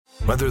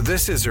Whether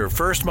this is her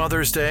first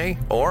Mother's Day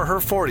or her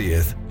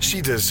 40th, she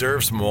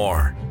deserves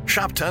more.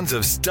 Shop tons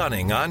of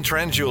stunning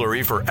on-trend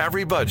jewelry for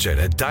every budget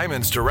at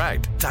Diamonds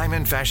Direct.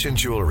 Diamond fashion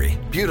jewelry,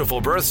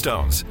 beautiful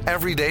birthstones,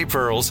 everyday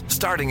pearls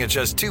starting at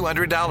just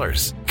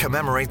 $200.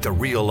 Commemorate the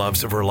real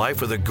loves of her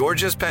life with a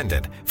gorgeous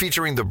pendant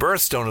featuring the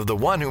birthstone of the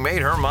one who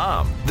made her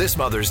mom. This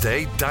Mother's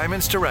Day,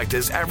 Diamonds Direct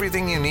is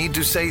everything you need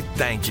to say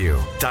thank you.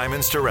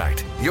 Diamonds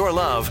Direct. Your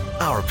love,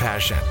 our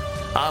passion.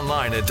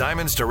 Online at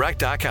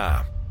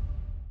diamondsdirect.com.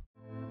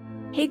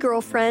 Hey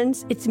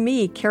girlfriends, it's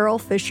me, Carol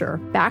Fisher,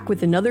 back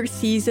with another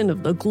season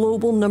of the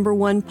global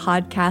 #1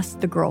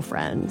 podcast, The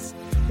Girlfriends.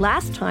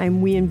 Last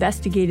time, we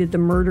investigated the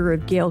murder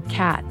of Gail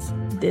Katz.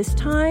 This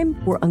time,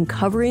 we're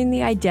uncovering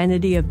the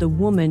identity of the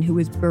woman who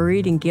was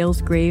buried in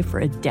Gail's grave for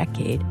a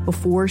decade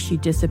before she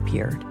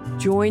disappeared.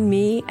 Join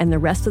me and the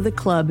rest of the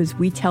club as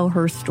we tell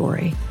her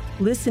story.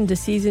 Listen to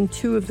Season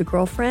 2 of The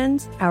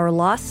Girlfriends, Our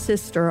Lost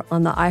Sister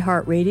on the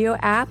iHeartRadio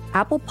app,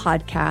 Apple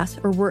Podcasts,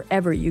 or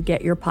wherever you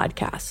get your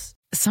podcasts.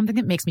 Something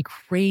that makes me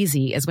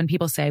crazy is when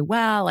people say,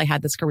 well, I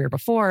had this career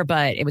before,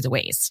 but it was a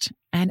waste.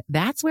 And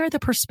that's where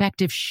the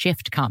perspective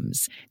shift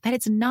comes, that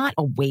it's not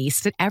a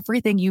waste, that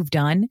everything you've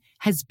done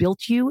has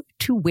built you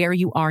to where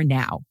you are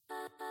now.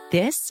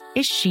 This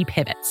is She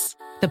Pivots,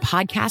 the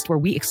podcast where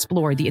we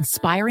explore the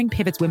inspiring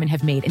pivots women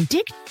have made and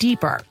dig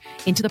deeper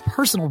into the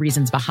personal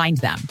reasons behind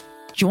them.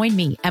 Join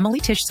me, Emily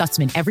Tish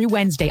Sussman, every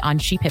Wednesday on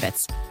She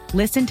Pivots.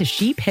 Listen to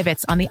She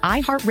Pivots on the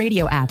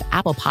iHeartRadio app,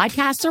 Apple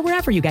Podcasts, or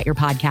wherever you get your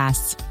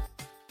podcasts.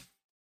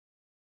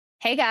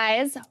 Hey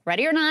guys,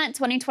 ready or not,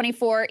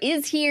 2024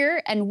 is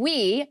here, and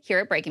we here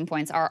at Breaking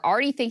Points are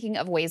already thinking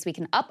of ways we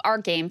can up our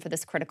game for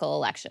this critical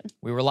election.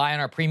 We rely on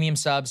our premium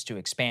subs to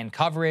expand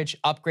coverage,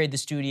 upgrade the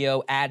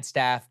studio, add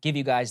staff, give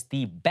you guys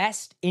the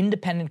best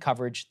independent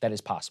coverage that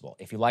is possible.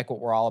 If you like what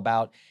we're all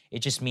about,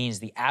 it just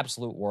means the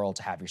absolute world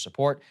to have your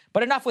support.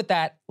 But enough with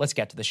that, let's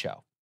get to the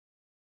show.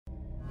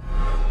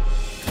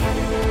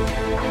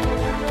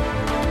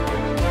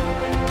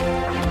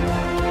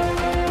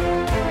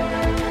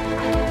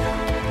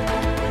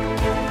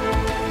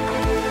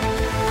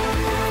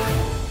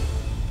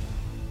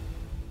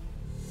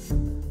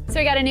 So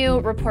we got a new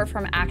report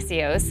from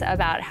Axios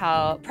about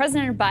how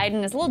President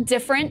Biden is a little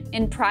different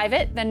in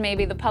private than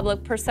maybe the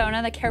public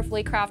persona, the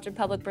carefully crafted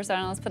public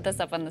persona. Let's put this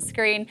up on the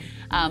screen.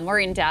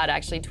 Maureen Dowd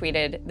actually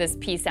tweeted this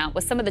piece out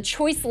with some of the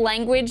choice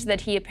language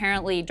that he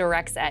apparently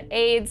directs at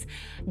aides.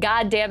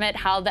 God damn it,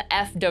 how the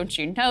F don't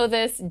you know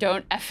this?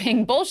 Don't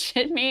effing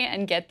bullshit me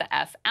and get the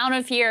F out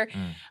of here.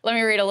 Let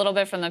me read a little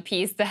bit from the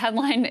piece. The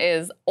headline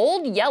is,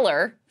 Old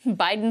Yeller,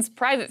 Biden's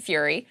private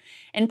fury.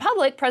 In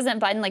public,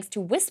 President Biden likes to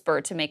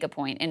whisper to make a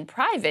point. In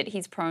private,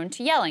 he's prone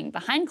to yelling.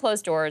 Behind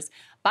closed doors,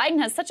 Biden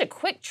has such a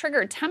quick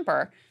trigger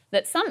temper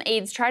that some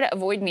aides try to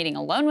avoid meeting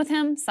alone with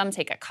him. Some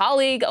take a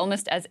colleague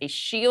almost as a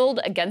shield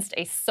against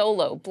a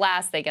solo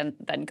blast. They can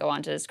then go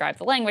on to describe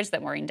the language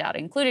that Maureen Dowd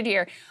included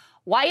here.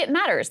 Why it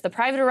matters. The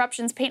private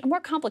eruptions paint a more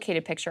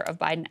complicated picture of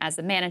Biden as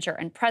the manager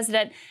and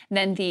president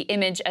than the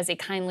image as a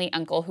kindly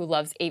uncle who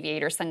loves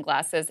aviator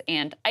sunglasses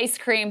and ice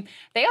cream.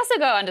 They also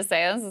go on to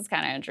say, this is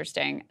kind of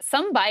interesting,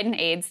 some Biden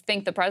aides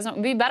think the president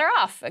would be better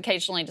off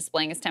occasionally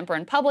displaying his temper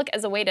in public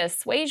as a way to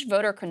assuage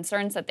voter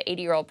concerns that the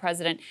 80-year-old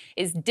president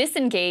is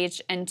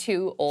disengaged and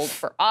too old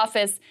for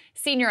office.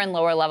 Senior and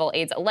lower level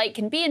aides alike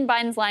can be in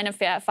Biden's line of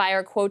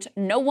fire. Quote,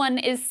 no one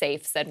is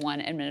safe, said one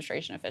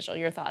administration official.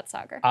 Your thoughts,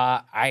 Sagar?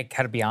 I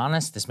gotta be honest,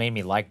 this made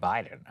me like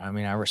Biden. I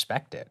mean, I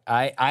respect it.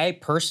 I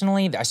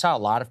personally, I saw a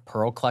lot of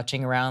pearl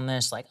clutching around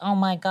this, like, oh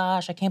my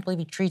gosh, I can't believe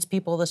he treats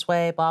people this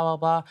way, blah, blah,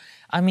 blah.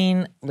 I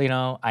mean, you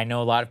know, I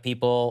know a lot of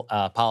people,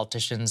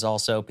 politicians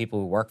also, people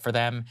who work for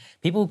them,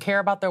 people who care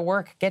about their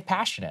work get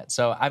passionate.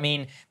 So, I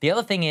mean, the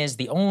other thing is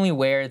the only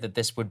way that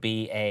this would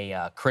be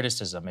a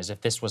criticism is if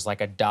this was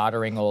like a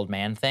doddering old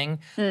man thing.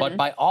 But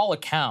by all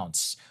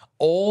accounts,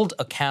 old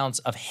accounts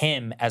of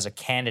him as a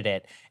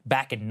candidate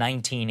back in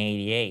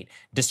 1988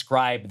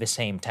 describe the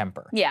same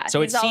temper. Yeah,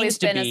 so he's always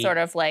been a sort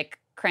of like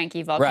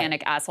cranky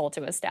volcanic asshole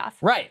to his staff.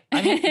 Right.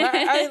 I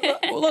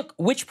mean, look,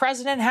 which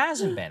president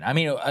hasn't been? I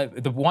mean,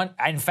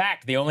 in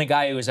fact, the only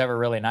guy who was ever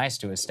really nice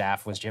to his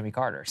staff was Jimmy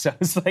Carter. So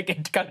it's like,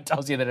 it kind of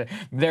tells you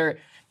that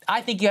I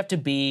think you have to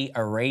be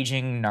a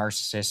raging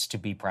narcissist to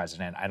be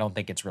president. I don't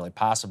think it's really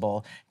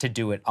possible to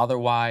do it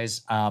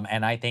otherwise.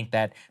 And I think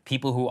that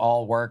people who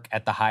all work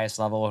at the highest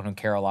level and who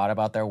care a lot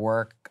about their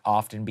work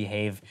often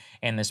behave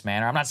in this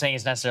manner. I'm not saying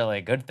it's necessarily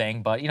a good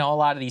thing, but, you know, a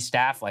lot of these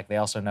staff, like, they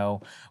also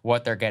know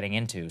what they're getting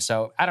into.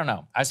 So I don't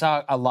know. I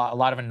saw a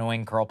lot of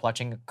annoying pearl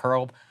clutching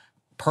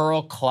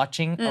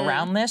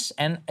around this,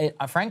 and it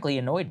frankly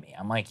annoyed me.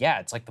 I'm like, yeah,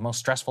 it's like the most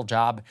stressful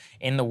job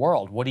in the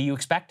world. What do you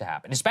expect to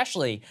happen?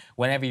 Especially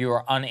whenever you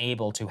are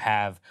unable to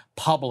have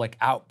public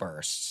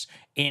outbursts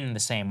in the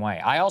same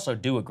way. I also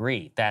do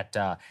agree that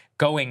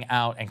going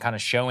out and kind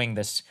of showing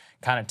this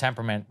kind of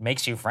temperament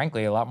makes you,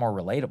 frankly, a lot more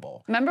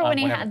relatable. Remember when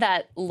he had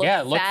that look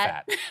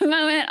fat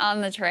moment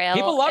on the trail?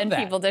 People loved and that.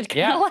 people did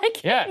kind of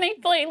like it. And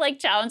they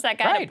challenged that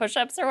guy to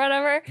push-ups or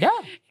whatever. Yeah.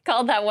 He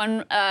called that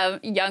one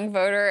young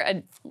voter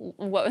a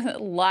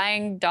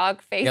lying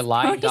dog-faced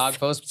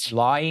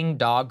lying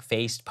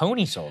dog-faced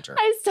pony soldier.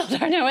 I still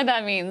don't know what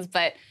that means,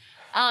 but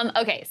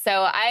okay,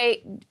 so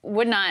I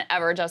would not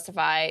ever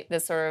justify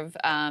this sort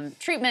of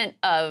treatment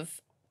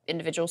of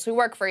individuals who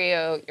work for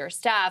you, your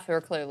staff who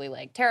are clearly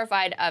like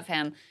terrified of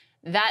him.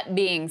 That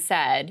being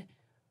said,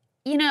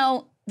 you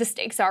know, the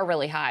stakes are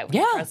really high with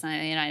the President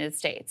of the United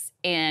States.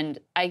 And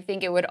I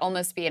think it would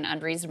almost be an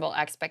unreasonable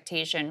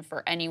expectation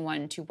for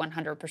anyone to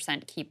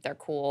 100% keep their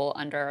cool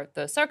under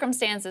those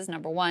circumstances,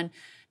 number one.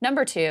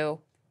 Number two,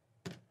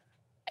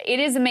 it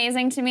is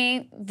amazing to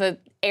me the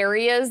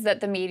areas that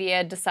the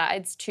media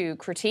decides to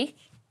critique.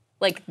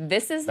 Like,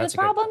 this is the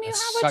problem you have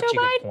with Joe Biden? Such a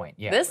good point.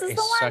 Yeah, this is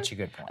the one. Such a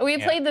good point. We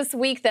played this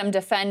week them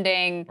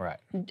defending,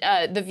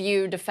 The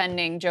View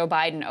defending Joe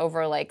Biden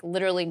over, like,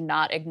 literally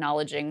not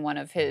acknowledging one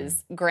of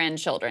his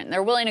grandchildren.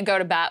 They're willing to go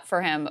to bat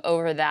for him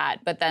over that.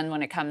 But then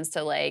when it comes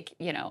to, like,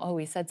 you know, oh,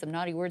 he said some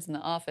naughty words in the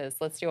office,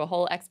 let's do a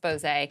whole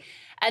expose.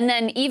 And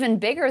then even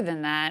bigger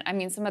than that, I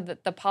mean, some of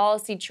the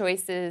policy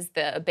choices,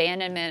 the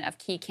abandonment of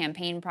key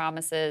campaign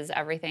promises,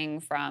 everything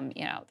from,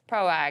 you know, the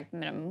PRO Act,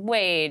 minimum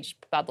wage,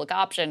 public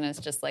option is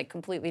just, like,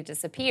 completely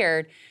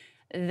disappeared.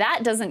 That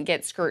doesn't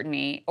get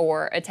scrutiny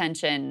or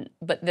attention,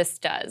 but this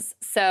does.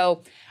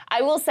 So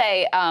I will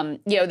say,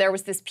 you know, there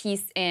was this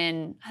piece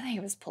in, I think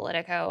it was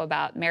Politico,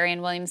 about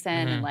Marianne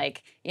Williamson and,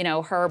 like, you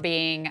know, her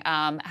being,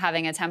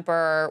 having a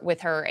temper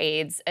with her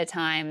aides at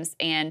times.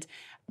 And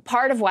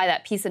part of why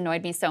that piece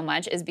annoyed me so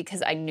much is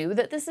because I knew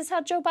that this is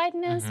how Joe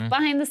Biden is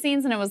behind the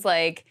scenes. And it was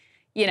like,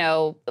 you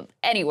know,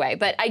 anyway.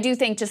 But I do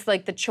think just,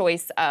 like, the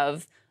choice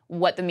of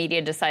what the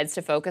media decides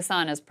to focus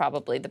on is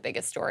probably the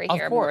biggest story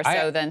here, more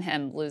so than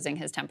him losing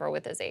his temper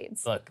with his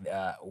aides. Look,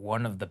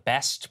 one of the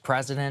best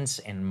presidents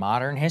in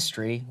modern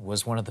history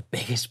was one of the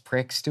biggest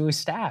pricks to his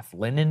staff,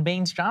 Lyndon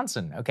Baines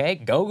Johnson, okay?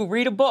 Go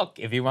read a book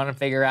if you want to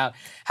figure out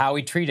how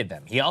he treated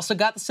them. He also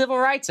got the Civil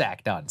Rights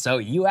Act done. So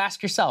you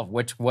ask yourself,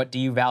 what do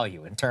you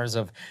value in terms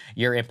of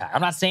your impact?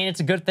 I'm not saying it's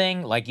a good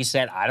thing. Like you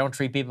said, I don't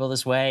treat people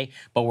this way,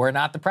 but we're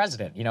not the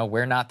president. You know,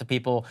 we're not the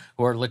people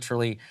who are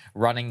literally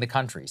running the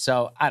country.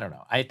 So I don't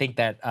know. I think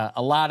that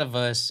a lot of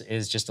us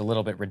is just a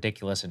little bit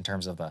ridiculous in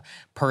terms of the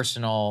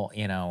personal,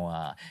 you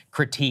know,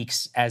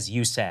 critiques, as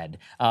you said.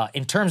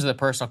 In terms of the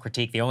personal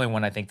critique, the only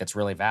one I think that's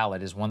really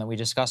valid is one that we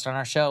discussed on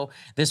our show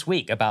this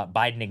week about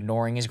Biden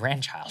ignoring his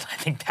grandchild. I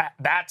think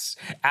that's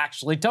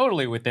actually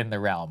totally within the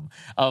realm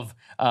of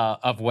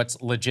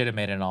what's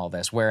legitimate in all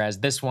this,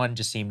 whereas this one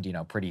just seemed, you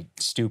know, pretty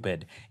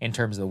stupid in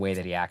terms of the way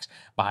that he acts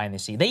behind the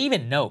scenes. They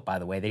even note, by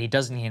the way, that he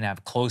doesn't even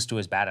have close to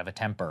as bad of a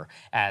temper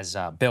as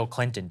Bill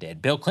Clinton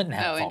did. Bill Clinton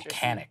had a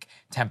volcanic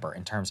temper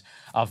in terms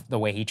of the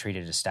way he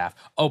treated his staff.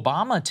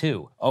 Obama,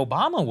 too.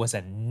 Obama was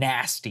a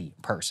nasty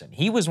person.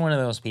 He was one of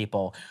those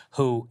people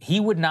who he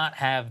would not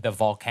have the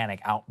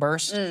volcanic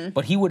outburst,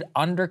 but he would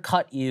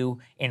undercut you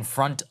in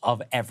front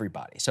of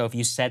everybody. So if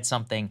you said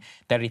something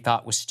that he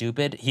thought was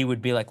stupid, he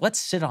would be like, let's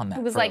sit on that.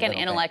 He was like an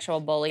intellectual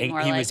bully.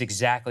 He was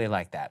exactly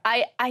like that.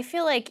 I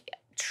feel like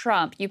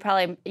Trump,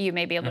 you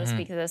may be able to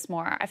speak to this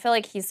more. I feel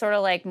like he's sort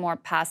of like more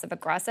passive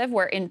aggressive,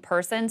 where in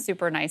person,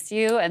 super nice to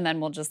you, and then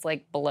will just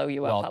like blow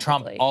you up. Well,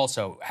 Trump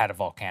also had a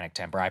volcanic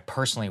temper. I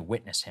personally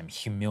witnessed him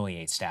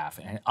humiliate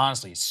staff, and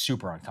honestly, it's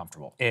super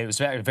uncomfortable. It was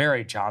very,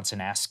 very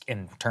Johnson-esque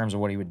in terms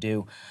of what he would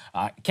do.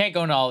 Can't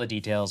go into all the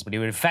details, but he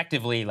would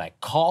effectively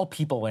like call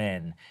people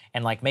in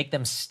and like make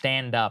them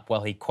stand up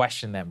while he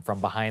questioned them from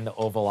behind the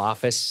Oval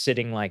Office,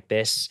 sitting like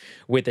this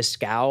with a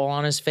scowl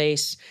on his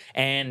face,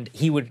 and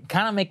he would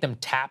kind of make them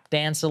tap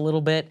dance a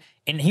little bit.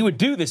 And he would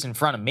do this in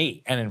front of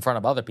me and in front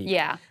of other people.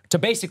 Yeah. To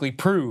basically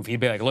prove, he'd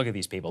be like, look at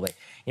these people.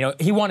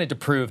 He wanted to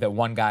prove that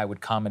one guy would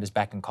come at his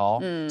beck and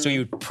call. So he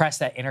would press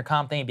that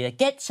intercom thing and be like,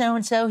 get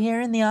so-and-so here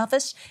in the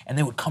office. And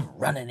they would come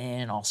running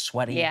in all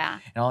sweaty. Yeah.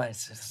 And all that.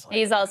 It's like,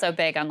 he's also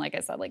big on, like I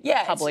said, like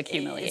public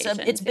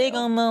humiliation. It's big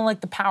on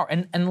the power.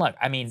 And look,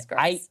 I mean,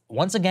 I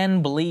once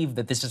again believe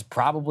that this is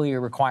probably a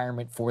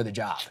requirement for the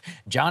job.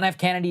 John F.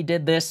 Kennedy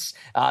did this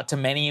to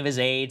many of his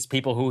aides,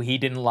 people who he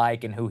didn't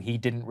like and who he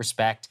didn't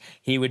respect.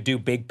 He would do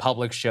big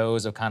public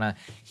shows of kind of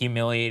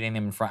humiliating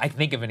them in front. I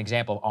think of an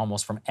example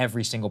almost from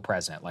every single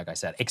president, like I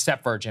said,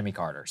 except for Jimmy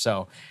Carter.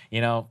 So,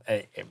 you know,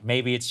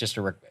 maybe it's just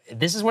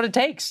this is what it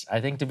takes, I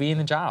think, to be in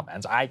the job.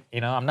 And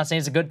I'm not saying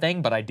it's a good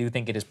thing, but I do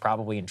think it is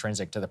probably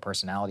intrinsic to the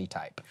personality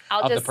type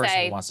of the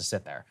person who wants to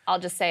sit there. I'll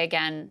just say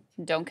again,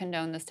 don't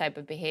condone this type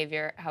of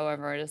behavior.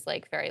 However, it is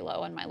like very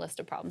low on my list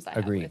of problems I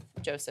have with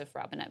Joseph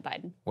Robinette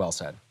Biden. Well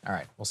said. All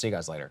right. We'll see you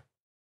guys later.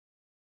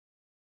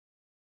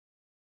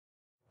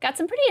 Got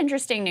some pretty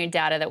interesting new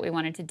data that we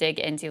wanted to dig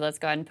into. Let's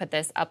go ahead and put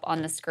this up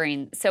on the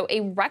screen. So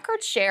a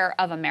record share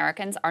of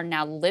Americans are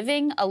now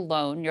living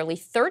alone. Nearly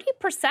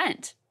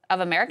 30% of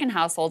American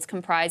households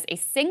comprise a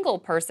single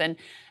person.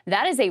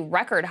 That is a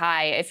record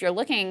high. If you're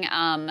looking,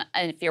 and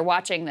if you're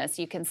watching this,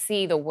 you can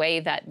see the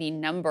way that the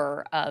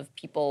number of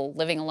people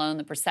living alone,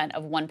 the percent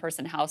of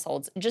one-person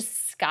households,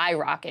 just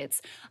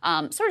skyrockets.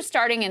 Sort of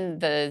starting in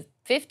the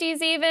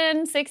 50s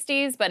even,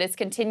 60s, but it's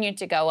continued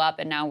to go up,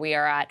 and now we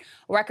are at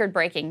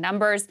record-breaking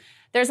numbers.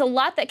 There's a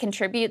lot that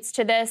contributes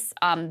to this.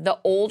 The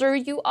older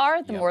you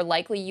are, the more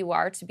likely you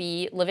are to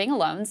be living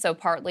alone. So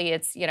partly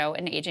it's,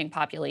 an aging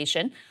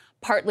population.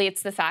 Partly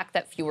it's the fact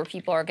that fewer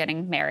people are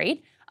getting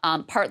married.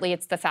 Partly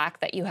it's the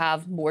fact that you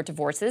have more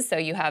divorces, so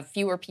you have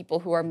fewer people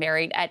who are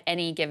married at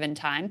any given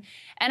time.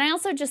 And I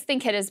also just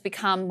think it has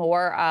become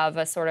more of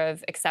a sort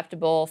of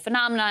acceptable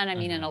phenomenon. I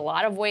mean, in a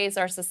lot of ways,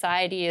 our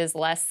society is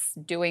less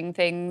doing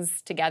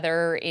things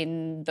together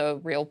in the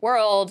real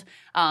world,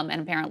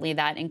 and apparently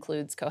that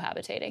includes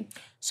cohabitating.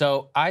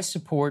 So I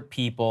support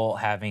people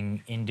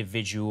having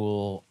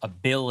individual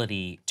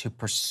ability to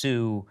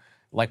pursue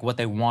like what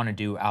they want to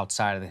do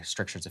outside of the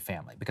strictures of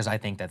family, because I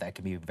think that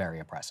can be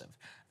very oppressive.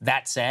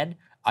 That said,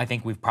 I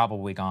think we've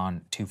probably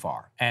gone too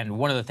far. And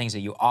one of the things that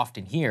you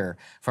often hear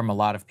from a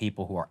lot of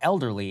people who are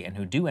elderly and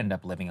who do end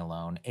up living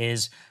alone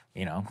is,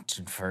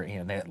 for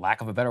the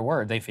lack of a better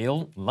word, they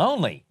feel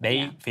lonely.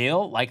 They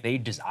feel like they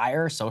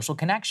desire social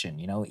connection.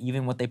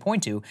 Even what they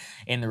point to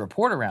in the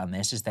report around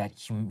this is that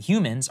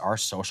humans are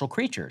social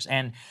creatures.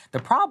 And the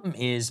problem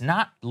is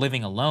not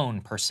living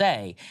alone per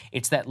se.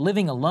 It's that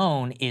living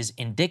alone is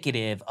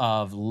indicative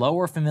of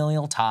lower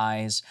familial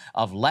ties,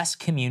 of less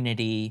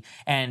community.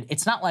 And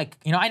it's not like,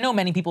 I know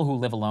many people who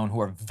live alone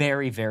who are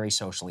very, very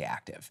socially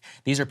active.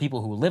 These are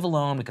people who live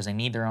alone because they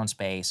need their own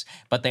space,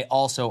 but they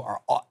also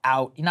are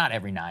out, not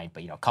every night,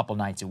 but a couple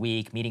nights a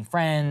week, meeting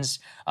friends,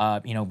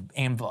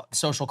 in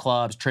social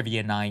clubs,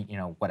 trivia night,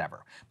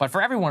 whatever. But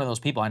for every one of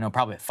those people, I know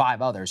probably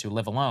 5 others who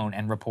live alone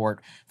and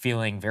report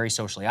feeling very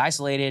socially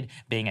isolated,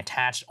 being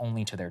attached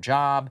only to their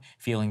job,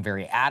 feeling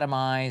very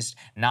atomized,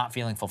 not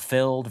feeling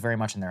fulfilled very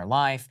much in their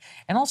life.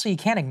 And also, you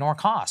can't ignore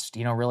cost,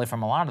 really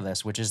from a lot of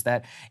this, which is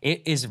that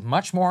it is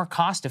much more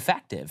cost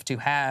effective to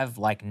have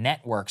like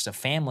networks of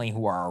family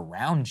who are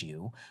around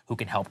you, who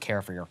can help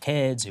care for your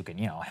kids, who can,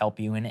 help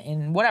you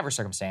in whatever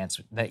circumstance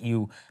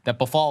that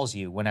befalls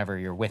you whenever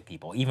you're with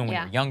people. Even when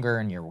you're younger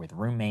and you're with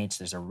roommates,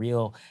 there's a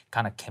real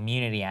kind of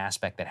community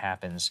aspect that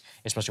happens,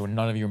 especially when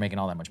none of you are making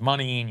all that much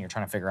money and you're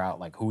trying to figure out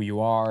like who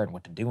you are and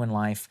what to do in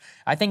life.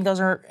 I think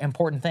those are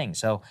important things.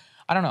 So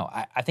I don't know.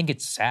 I think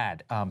it's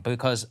sad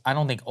because I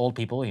don't think old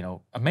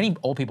people, many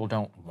old people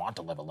don't want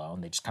to live alone.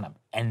 They just kind of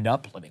end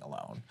up living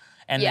alone.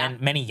 And then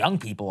many young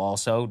people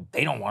also,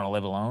 they don't want to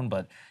live alone,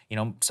 but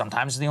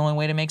sometimes it's the only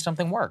way to make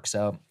something work.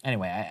 So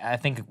anyway, I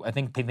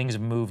think things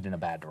have moved in a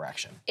bad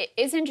direction.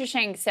 It's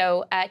interesting.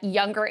 So at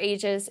younger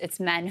ages, it's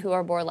men who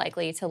are more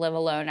likely to live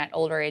alone. At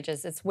older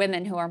ages, it's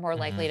women who are more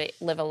likely to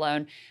live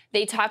alone.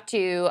 They talked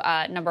to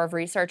a number of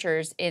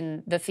researchers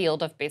in the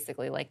field of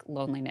basically like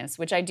loneliness,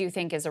 which I do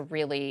think is a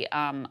really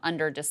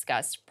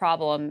under-discussed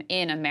problem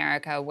in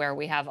America, where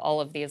we have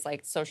all of these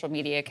like social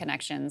media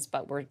connections,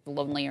 but we're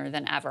lonelier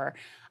than ever.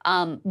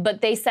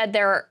 But they said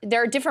there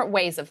are different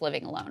ways of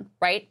living alone,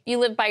 right? You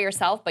live by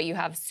yourself, but you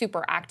have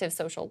super active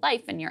social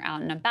life and you're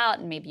out and about,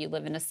 and maybe you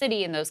live in a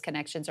city and those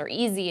connections are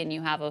easy and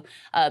you have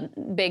a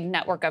big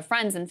network of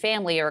friends and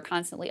family or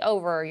constantly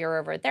over, or you're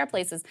over at their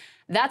places.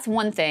 That's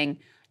one thing.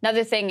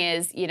 Another thing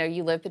is,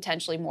 you live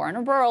potentially more in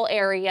a rural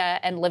area,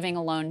 and living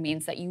alone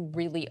means that you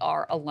really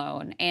are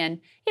alone.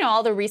 And,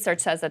 all the research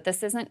says that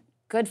this isn't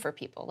good for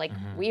people. Like,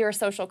 we are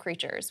social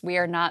creatures. We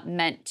are not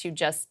meant to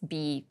just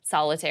be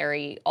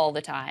solitary all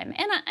the time.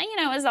 And,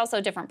 there's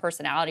also different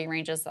personality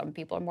ranges. Some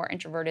people are more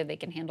introverted. They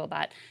can handle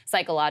that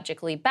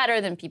psychologically better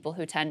than people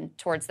who tend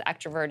towards the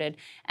extroverted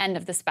end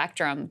of the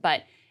spectrum.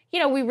 But,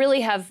 we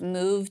really have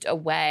moved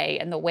away,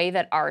 and the way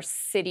that our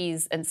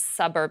cities and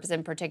suburbs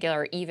in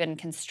particular are even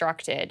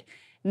constructed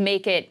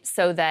make it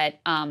so that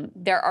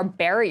there are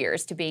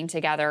barriers to being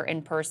together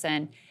in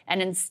person.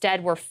 And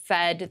instead, we're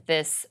fed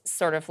this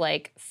sort of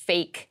like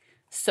fake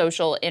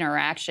social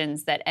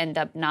interactions that end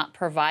up not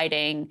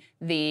providing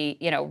the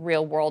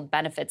real world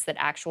benefits that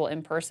actual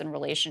in-person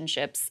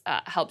relationships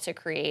help to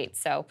create.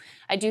 So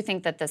I do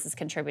think that this is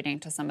contributing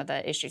to some of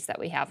the issues that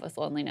we have with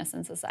loneliness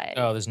in society.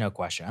 Oh, there's no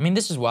question. I mean,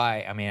 this is why,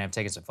 I'm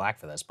taking some flack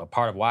for this, but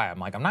part of why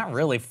I'm not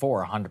really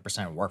for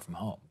 100% work from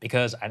home,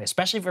 because, and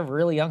especially for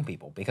really young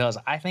people, because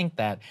I think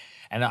that,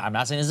 and I'm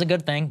not saying this is a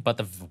good thing, but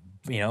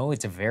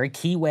it's a very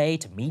key way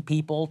to meet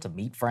people, to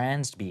meet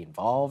friends, to be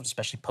involved,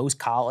 especially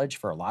post-college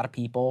for a lot of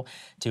people,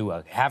 to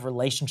have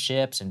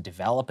relationships and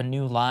develop a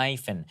new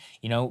life. And,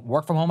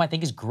 work from home, I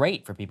think, is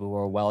great for people who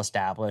are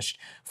well-established,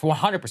 for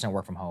 100%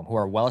 work from home, who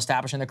are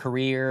well-established in their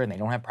career and they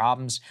don't have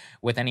problems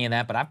with any of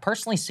that. But I've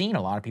personally seen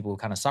a lot of people who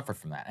kind of suffer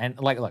from that. And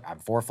look, I'm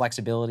for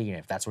flexibility, and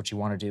if that's what you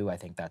want to do, I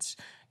think that's,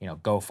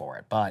 go for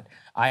it. But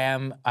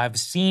I've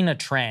seen a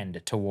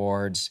trend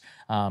towards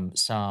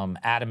some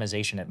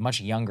atomization at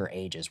much younger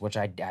ages, which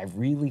I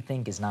really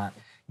think is not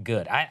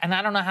good. And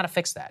I don't know how to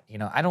fix that.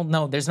 I don't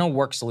know. There's no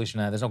work solution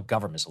to that. There's no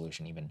government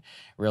solution even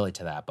really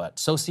to that. But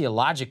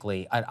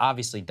sociologically, it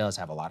obviously does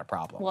have a lot of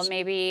problems. Well,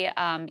 maybe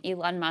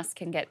Elon Musk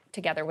can get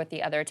together with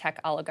the other tech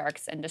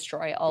oligarchs and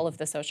destroy all of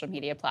the social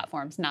media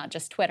platforms, not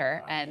just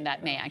Twitter, and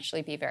that may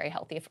actually be very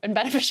healthy and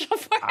beneficial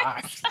for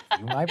us.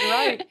 You might be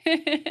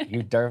right.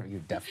 You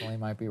definitely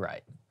might be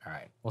right. All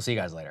right. We'll see you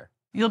guys later.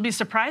 You'll be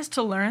surprised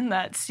to learn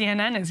that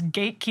CNN is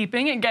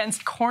gatekeeping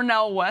against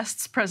Cornel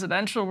West's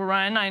presidential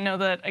run. I know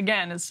that,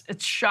 again,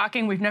 it's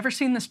shocking. We've never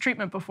seen this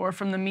treatment before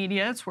from the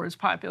media towards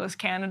populist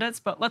candidates,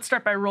 but let's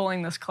start by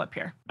rolling this clip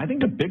here. I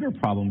think a bigger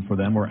problem for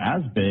them, or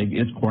as big,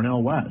 is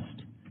Cornel West.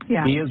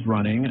 Yeah. He is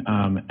running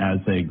as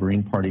a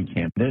Green Party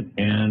candidate,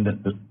 and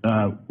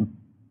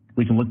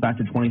we can look back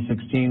to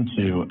 2016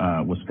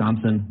 to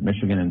Wisconsin,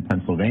 Michigan, and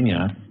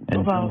Pennsylvania,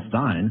 and Jill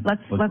Stein was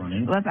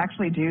running. Let's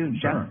actually do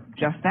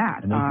just that.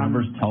 And those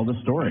numbers tell the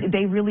story.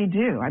 They really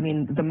do. I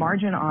mean, the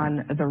margin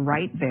on the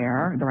right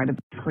there, the right of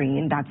the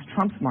screen, that's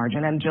Trump's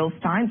margin, and Jill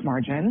Stein's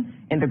margin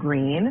in the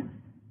green.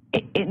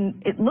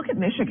 Look at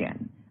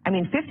Michigan. I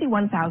mean,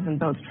 51,000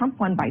 votes. Trump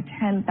won by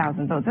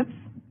 10,000 votes.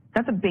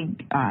 That's a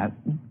big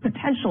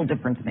potential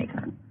difference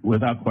maker.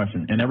 Without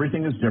question. And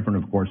everything is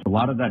different, of course. A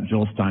lot of that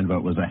Jill Stein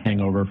vote was a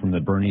hangover from the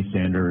Bernie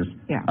Sanders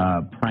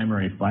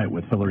primary fight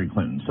with Hillary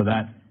Clinton. So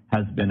that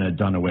has been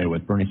done away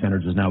with. Bernie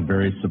Sanders is now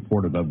very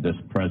supportive of this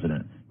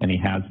president, and he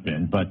has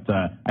been. But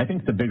I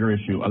think the bigger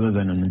issue, other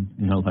than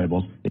no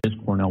labels, is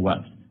Cornel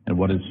West. And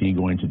what is he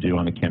going to do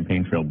on the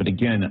campaign trail? But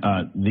again,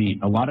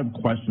 a lot of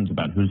questions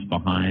about who's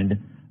behind,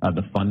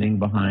 the funding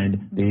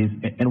behind these,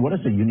 and what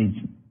does a unique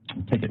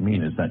ticket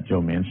mean? Is that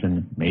Joe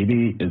Manchin?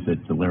 Maybe. Is it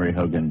Larry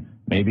Hogan?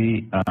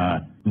 Maybe.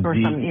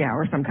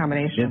 Or some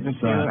combination of the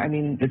two. I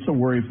mean, it's a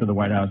worry for the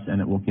White House, and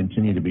it will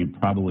continue to be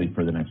probably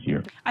for the next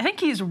year. I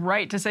think he's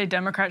right to say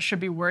Democrats should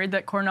be worried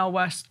that Cornel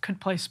West could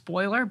play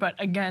spoiler, but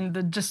again,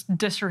 the just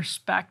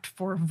disrespect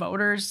for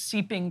voters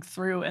seeping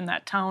through in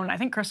that tone. I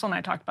think Crystal and I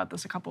talked about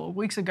this a couple of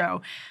weeks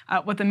ago.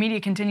 What the media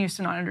continues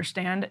to not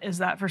understand is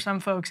that for some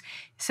folks,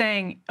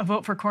 saying a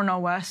vote for Cornel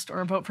West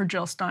or a vote for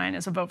Jill Stein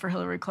is a vote for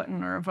Hillary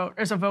Clinton, or a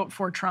vote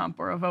for Trump,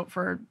 or a vote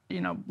for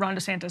Ron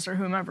DeSantis or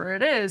whomever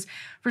it is.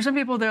 For some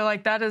people, they're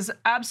like, that is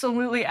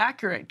absolutely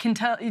accurate.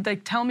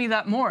 Tell me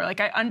that more. Like,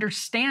 I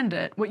understand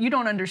it. What you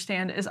don't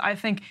understand is I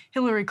think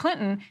Hillary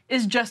Clinton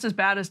is just as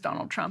bad as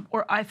Donald Trump,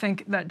 or I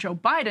think that Joe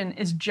Biden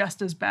is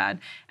just as bad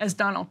as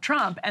Donald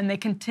Trump, and they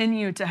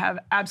continue to have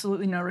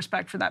absolutely no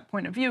respect for that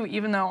point of view,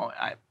 even though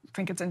I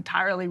think it's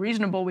entirely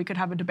reasonable. We could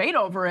have a debate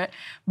over it,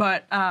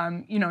 but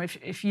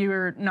if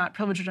you're not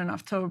privileged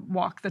enough to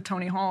walk the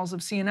Tony Halls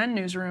of CNN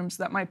newsrooms,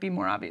 that might be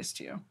more obvious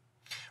to you.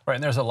 Right,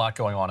 and there's a lot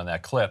going on in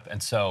that clip.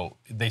 And so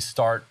they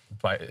start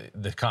by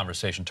the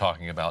conversation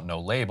talking about no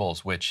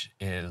labels, which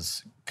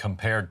is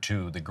compared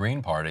to the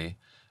Green Party,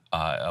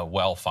 a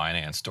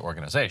well-financed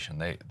organization.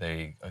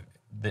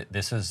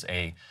 This is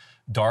a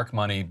dark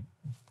money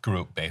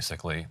group,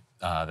 basically,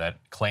 that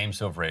claims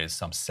to have raised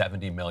some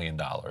 $70 million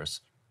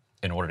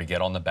in order to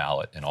get on the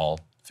ballot in all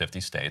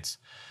 50 states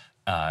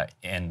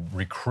and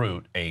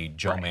recruit a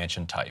Joe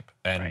Manchin type.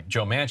 And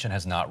Joe Manchin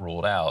has not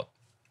ruled out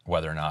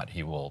whether or not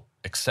he will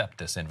accept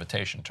this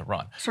invitation to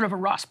run. Sort of a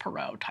Ross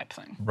Perot type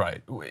thing.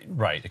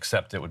 Right,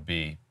 except it would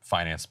be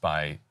financed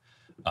by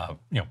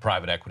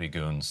private equity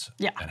goons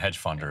and hedge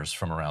funders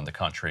from around the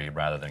country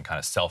rather than kind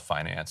of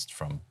self-financed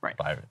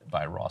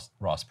by Ross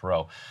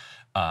Perot,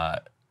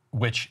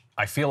 which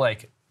I feel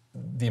like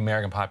the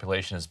American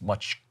population is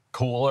much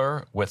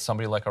cooler with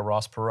somebody like a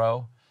Ross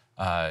Perot,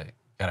 kind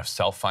of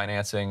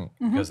self-financing,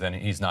 because then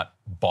he's not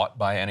bought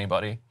by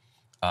anybody.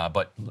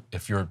 But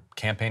if your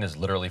campaign is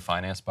literally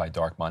financed by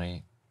dark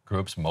money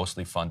groups,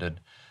 mostly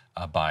funded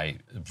by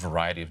a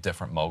variety of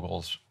different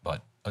moguls,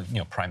 but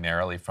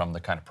primarily from the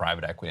kind of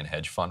private equity and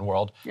hedge fund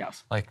world.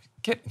 Yes.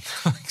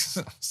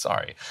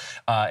 Sorry.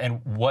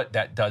 And what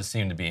that does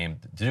seem to be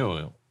aimed to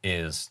do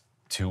is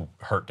to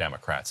hurt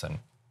Democrats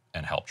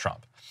and help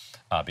Trump,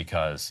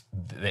 because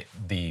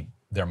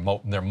they're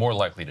more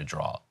likely to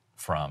draw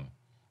from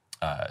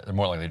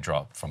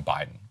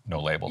Biden. No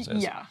labels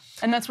is. Yeah,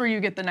 and that's where you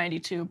get the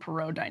 92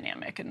 Perot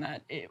dynamic, and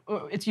that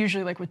it's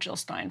usually like with Jill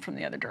Stein from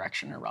the other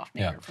direction, or Ralph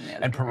Nader from the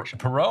other direction. And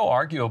Perot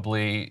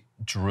arguably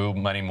drew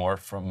many more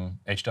from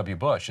H.W.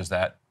 Bush. Is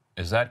that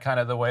kind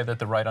of the way that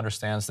the right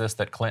understands this?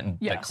 That Clinton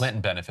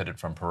benefited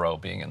from Perot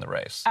being in the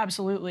race?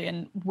 Absolutely,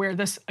 and where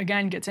this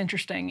again gets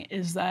interesting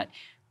is that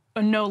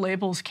a no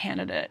labels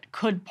candidate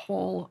could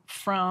pull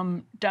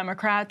from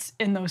Democrats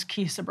in those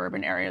key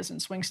suburban areas in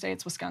swing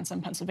states, Wisconsin,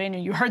 Pennsylvania.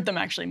 You heard them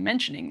actually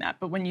mentioning that,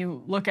 but when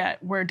you look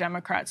at where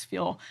Democrats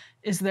feel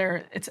it's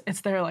their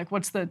like,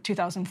 what's the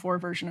 2004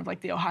 version of like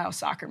the Ohio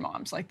soccer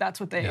moms? Like that's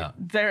what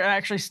they're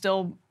actually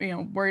still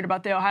worried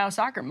about the Ohio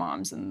soccer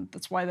moms, and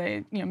that's why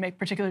they make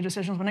particular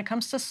decisions when it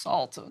comes to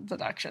SALT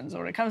deductions or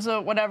when it comes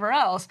to whatever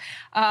else.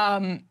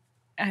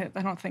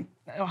 I don't think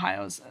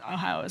Ohio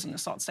is an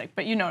assault state,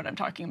 but you know what I'm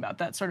talking about.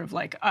 That sort of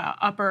like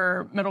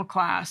upper middle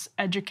class,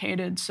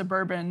 educated,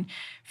 suburban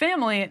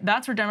family.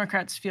 That's where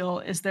Democrats feel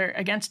is they're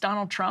against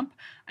Donald Trump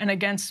and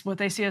against what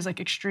they see as like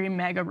extreme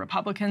MAGA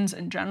Republicans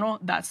in general.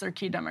 That's their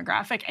key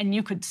demographic. And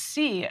you could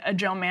see a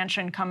Joe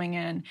Manchin coming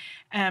in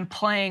and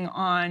playing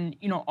on,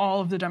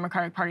 all of the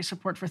Democratic Party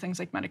support for things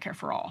like Medicare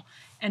for All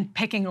and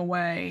picking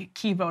away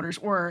key voters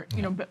or,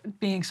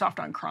 being soft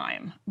on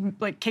crime,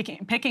 like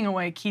picking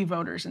away key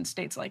voters in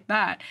states like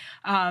that.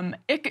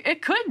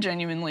 It could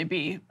genuinely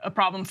be a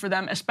problem for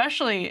them,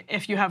 especially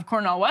if you have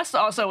Cornel West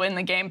also in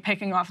the game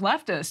picking off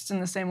leftists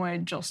in the same way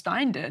Jill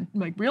Stein did,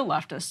 like real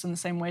leftists in the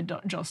same way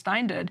Jill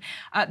Stein did.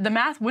 The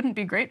math wouldn't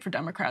be great for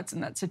Democrats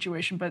in that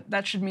situation, but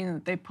that should mean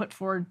that they put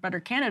forward better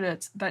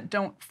candidates that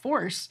don't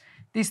force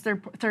these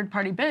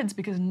third-party bids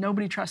because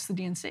nobody trusts the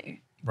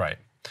DNC. Right.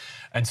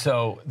 And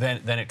so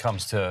then it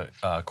comes to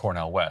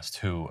Cornel West,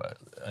 who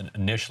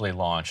initially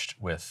launched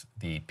with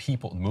the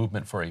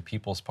movement for a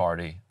People's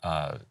Party,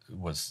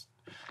 was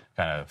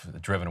kind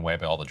of driven away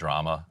by all the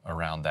drama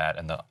around that,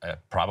 and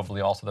probably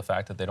also the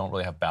fact that they don't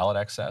really have ballot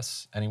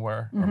access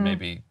anywhere, or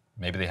maybe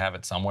they have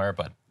it somewhere,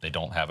 but they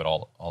don't have it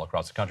all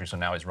across the country. So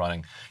now he's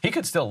running. He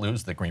could still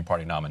lose the Green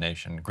Party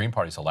nomination. The Green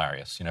Party's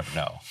hilarious. You never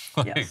know.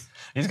 Yes.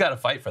 He's got to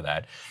fight for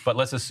that. But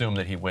let's assume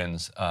that he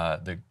wins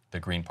the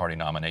Green Party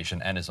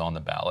nomination and is on the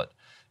ballot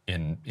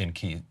in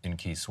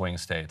key swing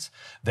states.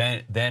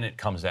 Then it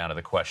comes down to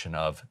the question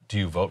of, do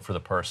you vote for the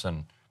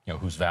person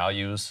whose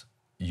values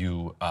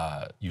you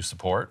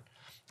support,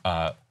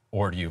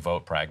 or do you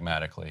vote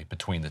pragmatically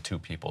between the two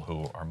people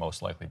who are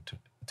most likely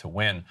to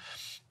win?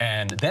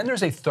 And then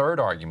there's a third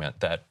argument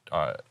that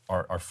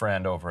our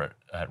friend over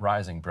at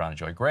Rising, Brianna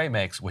Joy Gray,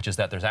 makes, which is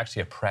that there's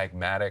actually a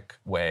pragmatic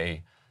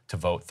way to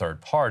vote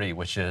third party,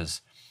 which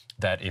is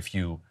that if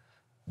you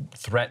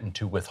threaten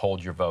to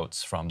withhold your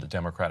votes from the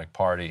Democratic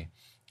Party,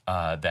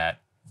 that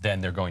then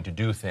they're going to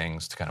do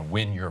things to kind of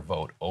win your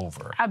vote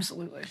over.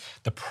 Absolutely.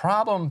 The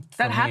problem for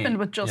that happened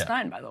with Jill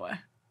Stein, by the way.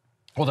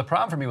 Well, the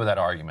problem for me with that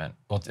argument,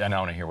 and I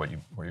want to hear what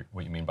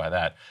you mean by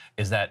that,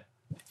 is that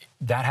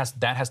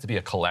has to be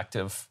a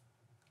collective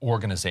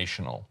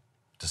organizational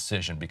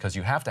decision, because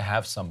you have to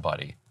have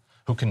somebody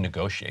who can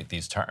negotiate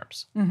these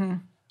terms.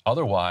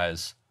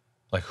 Otherwise,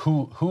 like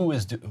who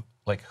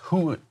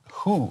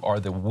are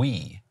the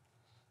we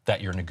that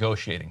you're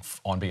negotiating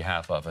on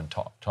behalf of and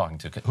talking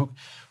to?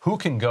 Who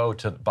can go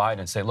to Biden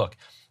and say, look,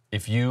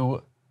 if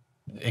you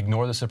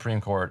ignore the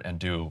Supreme Court and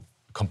do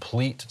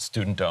complete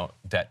student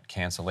debt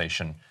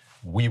cancellation,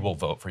 we will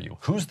vote for you?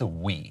 Who's the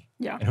we?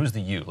 Yeah. And who's the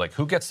you? Like,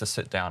 who gets to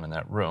sit down in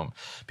that room?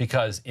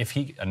 Because if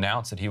he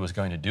announced that he was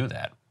going to do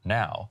that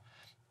now,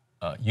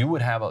 you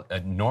would have an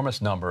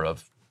enormous number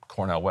of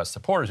Cornel West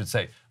supporters who'd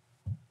say,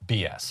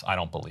 BS, I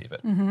don't believe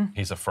it.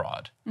 He's a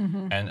fraud.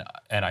 And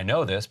I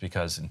know this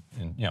because in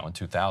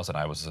 2000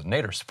 I was a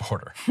Nader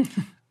supporter,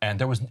 and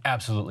there was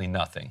absolutely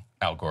nothing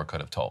Al Gore could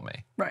have told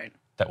me. Right.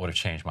 That would have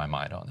changed my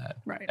mind on that.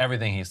 Right.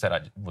 Everything he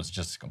said was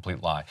just a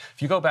complete lie.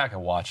 If you go back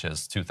and watch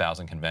his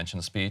 2000 convention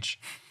speech,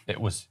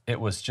 it was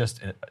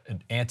just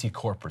an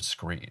anti-corporate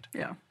screed.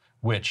 Yeah.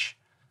 Which,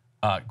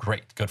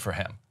 great, good for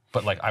him.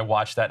 But like, I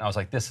watched that and I was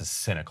like, this is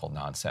cynical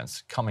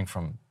nonsense coming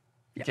from.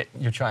 Yeah.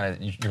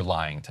 You're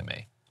lying to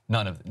me.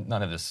 None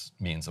of this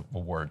means a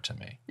word to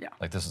me. Yeah.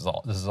 Like, this is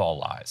all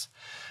lies.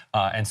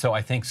 And so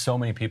I think so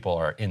many people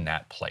are in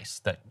that place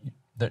that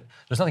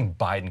there's nothing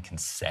Biden can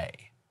say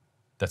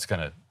that's going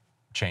to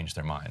change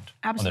their mind.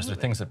 Absolutely. There's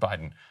things that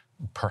Biden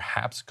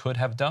perhaps could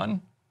have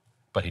done,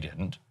 but he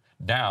didn't.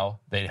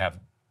 Now they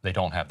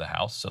don't have the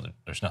House, so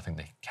there's nothing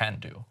they can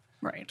do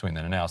between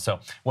then and now. So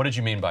what did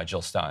you mean by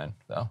Jill Stein,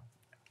 though?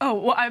 Oh,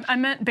 well, I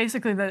meant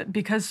basically that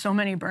because so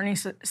many Bernie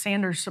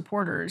Sanders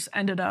supporters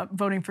ended up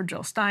voting for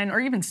Jill Stein or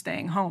even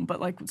staying home,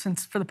 but like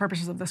since for the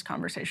purposes of this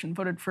conversation,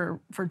 voted for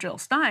Jill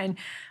Stein,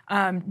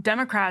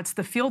 Democrats,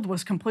 the field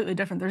was completely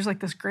different. There's like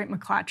this great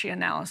McClatchy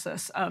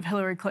analysis of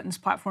Hillary Clinton's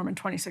platform in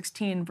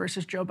 2016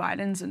 versus Joe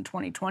Biden's in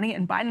 2020,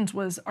 and Biden's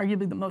was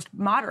arguably the most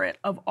moderate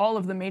of all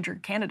of the major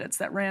candidates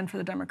that ran for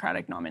the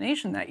Democratic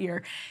nomination that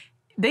year.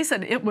 They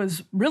said it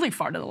was really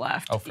far to the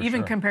left,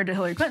 even compared to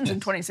Hillary Clinton's in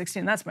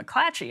 2016. That's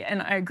McClatchy.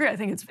 And I agree. I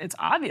think it's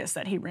obvious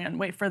that he ran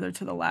way further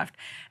to the left.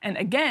 And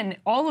again,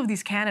 all of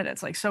these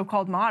candidates, like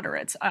so-called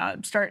moderates,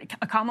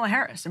 Kamala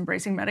Harris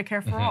embracing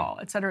Medicare for all,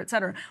 et cetera, et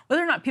cetera.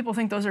 Whether or not people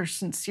think those are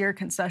sincere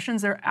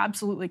concessions, they're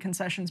absolutely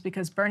concessions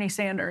because Bernie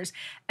Sanders,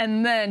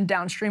 and then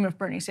downstream of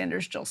Bernie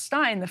Sanders, Jill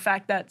Stein, the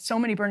fact that so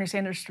many Bernie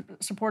Sanders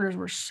supporters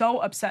were so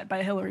upset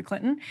by Hillary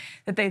Clinton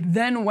that they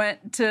then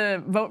went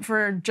to vote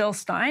for Jill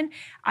Stein,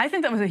 I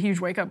think that that was a huge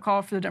wake-up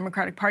call for the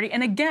Democratic Party.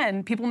 And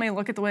again, people may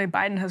look at the way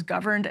Biden has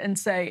governed and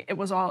say it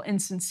was all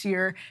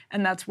insincere,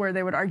 and that's where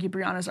they would argue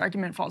Breonna's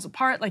argument falls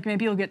apart. Like,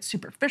 maybe you'll get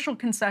superficial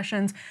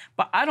concessions,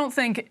 but I don't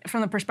think,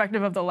 from the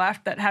perspective of the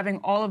left, that having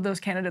all of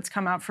those candidates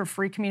come out for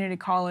free community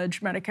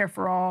college, Medicare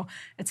for all,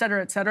 et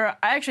cetera,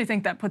 I actually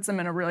think that puts them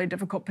in a really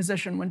difficult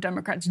position when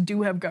Democrats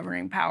do have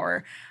governing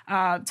power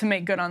to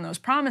make good on those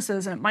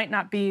promises. And it might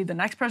not be the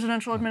next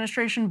presidential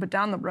administration, but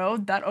down the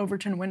road, that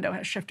Overton window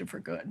has shifted for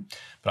good.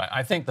 But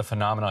I think the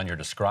phenomenon you're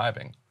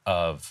describing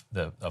of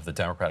the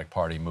Democratic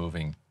Party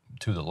moving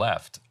to the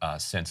left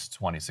since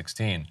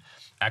 2016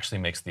 actually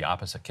makes the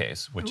opposite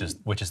case, which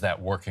is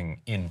that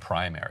working in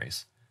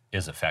primaries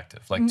is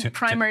effective. Like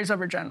primaries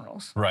over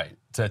generals. Right.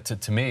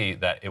 To me,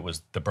 that it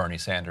was the Bernie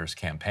Sanders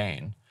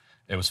campaign.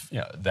 It was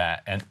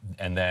that,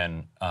 and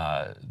then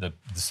the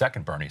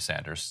second Bernie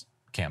Sanders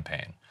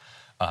campaign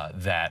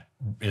that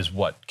is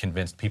what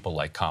convinced people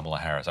like Kamala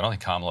Harris. I don't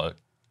think Kamala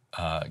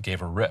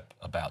gave a rip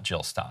about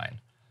Jill Stein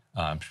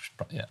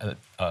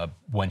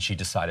when she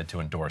decided to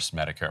endorse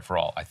Medicare for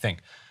All. I think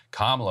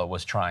Kamala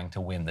was trying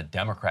to win the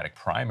Democratic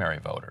primary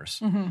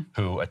voters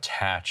who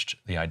attached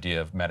the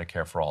idea of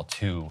Medicare for All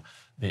to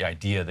the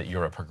idea that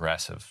you're a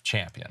progressive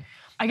champion.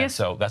 I guess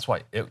so. That's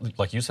why,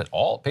 like you said,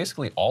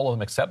 basically all of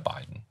them except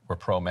Biden were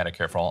pro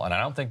Medicare for All, and I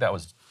don't think that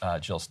was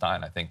Jill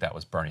Stein. I think that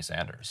was Bernie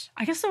Sanders.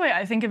 I guess the way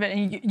I think of it,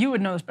 and you would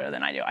know this better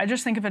than I do, I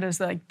just think of it as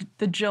like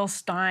the Jill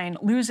Stein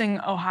losing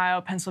Ohio,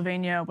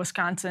 Pennsylvania,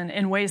 Wisconsin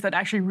in ways that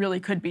actually really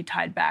could be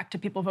tied back to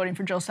people voting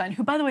for Jill Stein,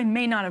 who, by the way,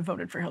 may not have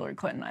voted for Hillary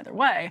Clinton either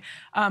way.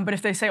 But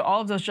if they say all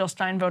of those Jill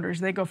Stein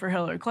voters, they go for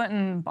Hillary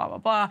Clinton, blah blah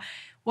blah.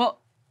 Well,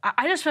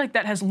 I just feel like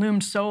that has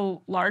loomed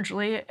so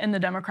largely in the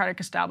Democratic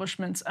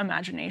establishment's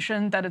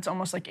imagination that it's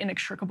almost like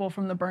inextricable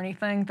from the Bernie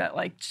thing, that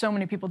like so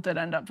many people did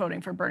end up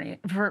voting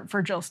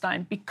for Jill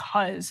Stein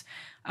because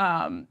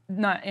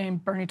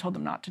and Bernie told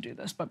them not to do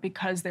this, but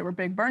because they were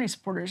big Bernie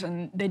supporters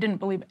and they didn't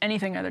believe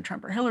anything either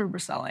Trump or Hillary were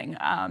selling.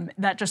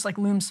 That just like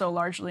looms so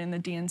largely in the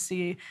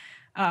DNC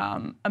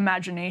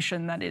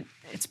imagination that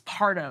it's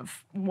part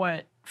of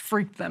what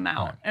freaked them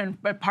out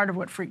and part of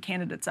what freaked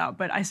candidates out.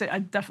 But I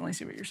definitely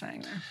see what you're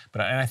saying there.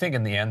 And I think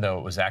in the end, though,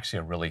 it was actually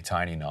a really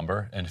tiny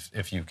number. And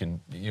if you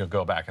can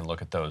go back and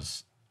look at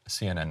those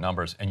CNN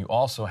numbers, and you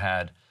also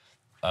had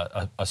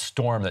a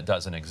storm that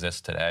doesn't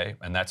exist today,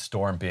 and that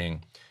storm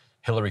being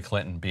Hillary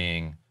Clinton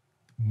being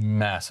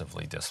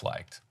massively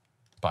disliked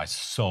by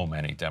so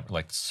many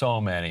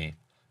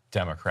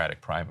Democratic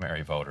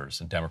primary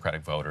voters, and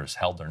Democratic voters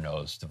held their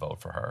nose to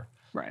vote for her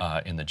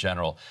in the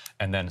general.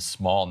 And then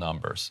small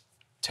numbers,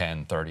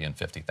 10, 30, and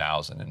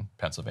 50,000 in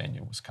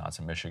Pennsylvania,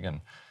 Wisconsin,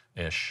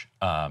 Michigan-ish,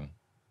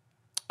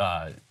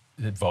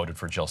 voted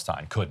for Jill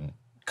Stein,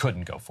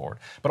 couldn't go forward.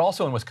 But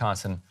also in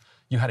Wisconsin,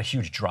 you had a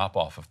huge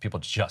drop-off of people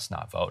just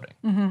not voting,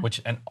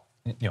 which, and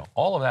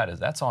all of that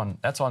that's on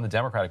the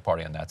Democratic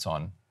Party, and that's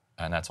on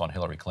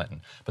Hillary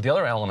Clinton. But the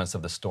other elements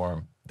of the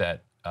storm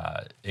that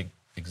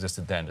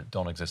existed then that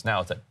don't exist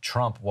now is that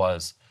Trump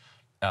was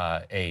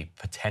a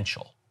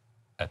potential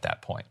at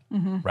that point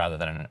rather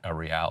than a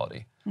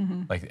reality.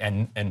 Like,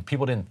 and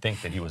people didn't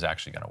think that he was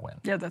actually going to win.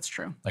 Yeah, that's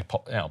true. Like,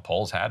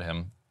 polls had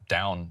him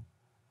down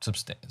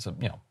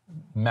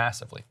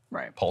massively.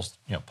 Right. Polls,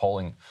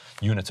 polling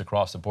units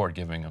across the board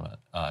giving him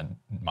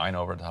mine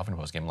over the Huffington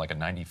Post gave him like a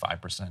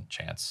 95%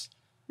 chance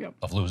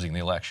of losing the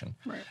election.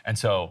 Right. And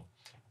so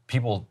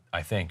people,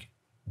 I think,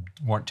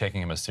 weren't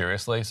taking him as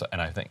seriously. So,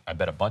 and I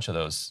bet a bunch of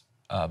those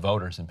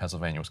voters in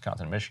Pennsylvania,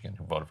 Wisconsin, and Michigan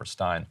who voted for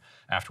Stein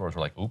afterwards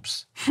were like,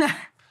 oops.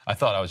 I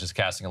thought I was just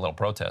casting a little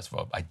protest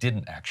vote. I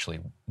didn't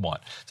actually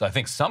want. So I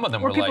think some of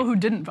them were people who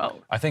didn't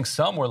vote. I think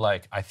some were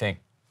like, I think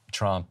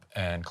Trump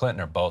and Clinton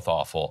are both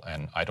awful,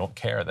 and I don't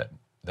care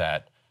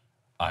that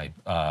I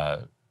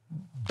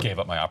gave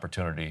up my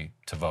opportunity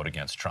to vote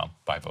against Trump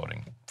by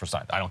voting for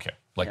Stein. I don't care.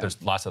 Like,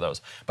 there's lots of those.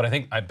 But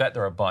I bet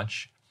there are a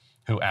bunch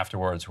who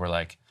afterwards were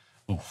like,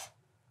 oof,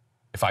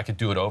 if I could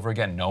do it over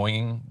again,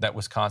 knowing that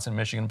Wisconsin,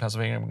 Michigan,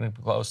 Pennsylvania were going to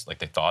be close, like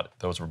they thought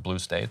those were blue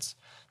states,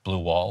 blue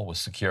wall was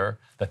secure,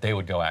 that they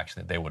would go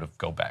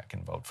back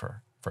and vote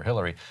for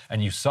Hillary.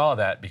 And you saw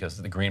that because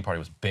the Green Party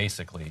was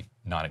basically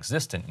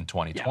non-existent in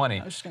 2020.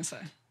 Yeah, I was just going to say.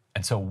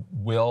 And so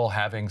will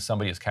having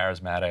somebody as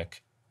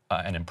charismatic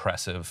and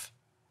impressive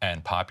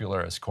and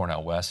popular as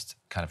Cornel West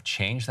kind of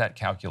change that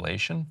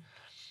calculation?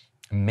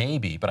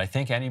 Maybe, but I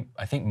think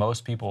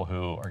most people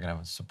who are going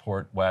to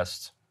support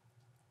West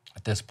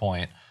at this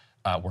point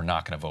were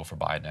not going to vote for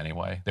Biden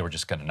anyway. They were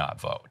just going to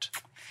not vote.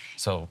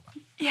 So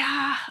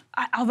yeah,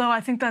 although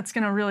I think that's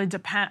going to really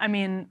depend. I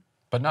mean,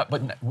 but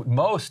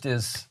most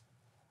is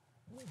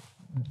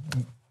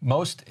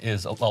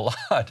a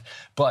lot.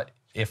 But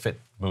if it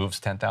moves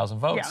 10,000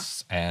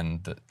 votes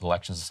and the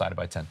election's decided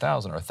by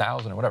 10,000 or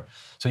 1,000 or whatever,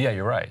 so yeah,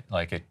 you're right.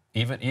 Like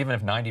even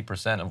if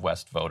 90% of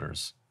West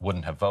voters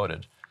wouldn't have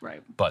voted,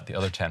 right, but the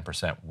other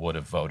 10% would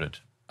have voted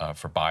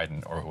for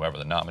Biden or whoever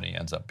the nominee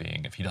ends up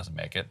being if he doesn't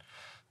make it.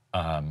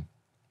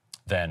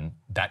 then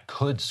that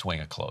could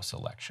swing a close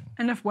election.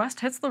 And if West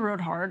hits the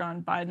road hard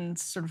on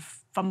Biden's sort of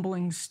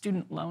fumbling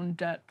student loan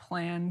debt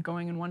plan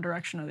going in one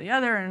direction or the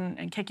other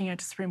and kicking it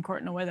to Supreme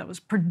Court in a way that was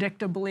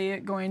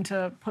predictably going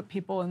to put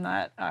people in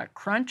that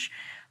crunch,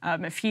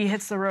 if he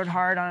hits the road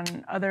hard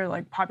on other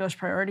like populist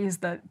priorities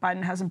that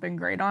Biden hasn't been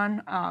great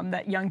on,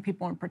 that young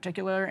people in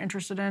particular are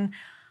interested in,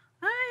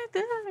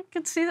 I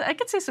could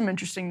see some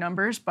interesting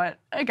numbers, but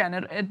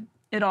again,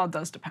 it all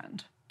does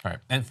depend. All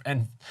right,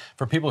 and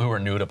for people who are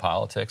new to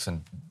politics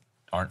and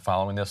aren't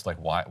following this, like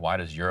why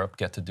does Europe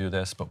get to do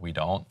this but we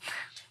don't?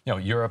 You know,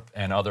 Europe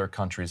and other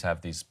countries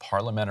have these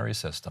parliamentary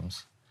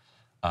systems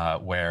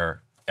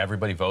where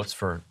everybody votes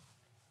for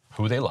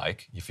who they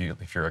like. If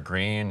you're a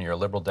Green, you're a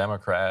Liberal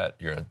Democrat,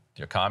 you're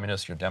a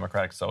Communist, you're a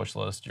Democratic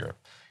Socialist, you're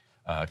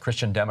a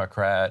Christian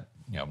Democrat,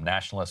 you know,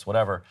 nationalist,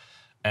 whatever.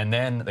 And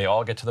then they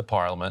all get to the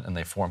parliament and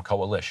they form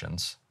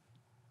coalitions,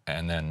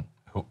 and then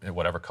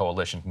whatever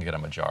coalition can get a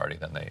majority,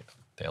 then they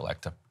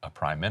elect a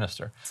prime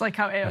minister. It's like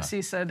how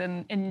AOC said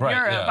in Right,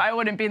 Europe, yeah. I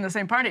wouldn't be in the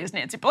same party as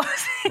Nancy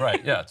Pelosi.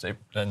 Right, yeah,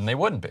 and they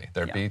wouldn't be.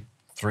 There'd be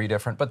three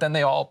different, but then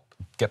they all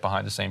get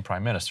behind the same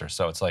prime minister.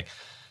 So it's like,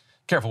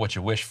 careful what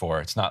you wish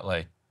for. It's not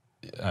like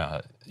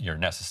you're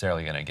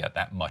necessarily going to get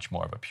that much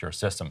more of a pure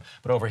system.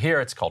 But over here,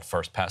 it's called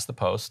first past the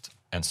post.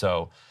 And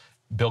so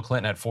Bill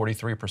Clinton had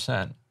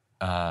 43%.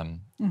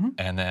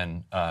 And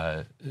then,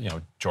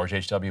 George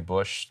H.W.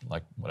 Bush,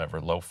 like whatever,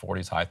 low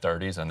 40s, high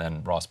 30s, and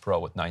then Ross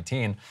Perot with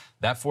 19,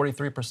 that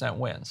 43%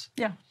 wins.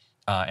 Yeah.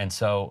 And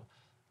so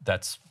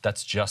that's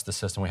just the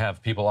system we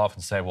have. People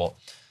often say, well,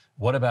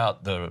 what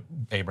about the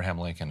Abraham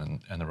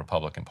Lincoln and the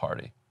Republican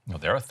Party? You know,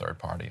 they're a third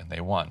party and they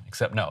won.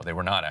 Except no, they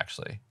were not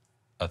actually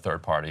a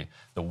third party.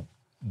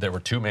 There were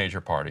two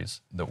major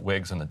parties, the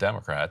Whigs and the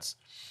Democrats.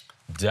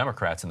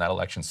 Democrats in that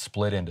election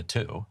split into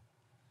two.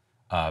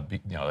 A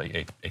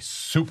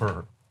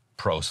super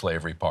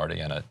pro-slavery party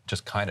and a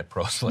just kind of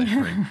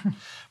pro-slavery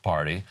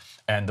party.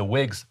 And the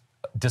Whigs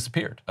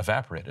disappeared,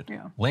 evaporated.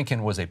 Yeah.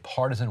 Lincoln was a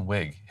partisan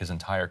Whig his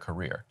entire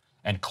career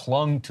and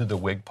clung to the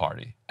Whig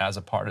Party as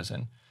a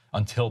partisan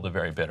until the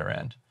very bitter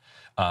end,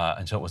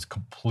 until it was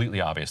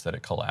completely obvious that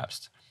it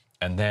collapsed.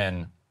 And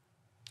then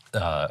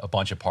a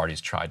bunch of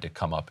parties tried to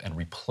come up and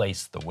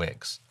replace the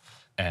Whigs.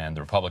 And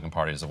the Republican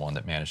Party is the one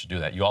that managed to do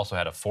that. You also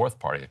had a fourth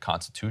party, a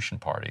Constitution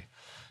Party,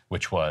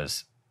 which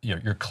was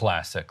your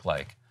classic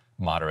like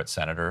moderate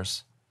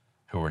senators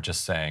who were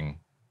just saying,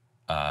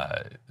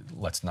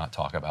 let's not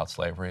talk about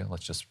slavery.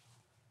 Let's just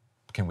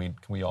can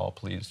we all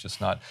please just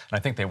not? And I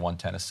think they won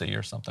Tennessee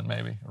or something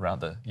maybe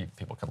around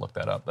people can look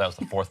that up. That was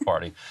the fourth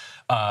party.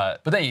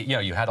 But then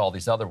you had all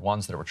these other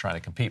ones that were trying to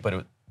compete,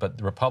 but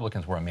the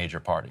Republicans were a major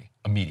party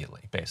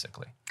immediately,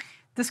 basically.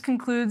 This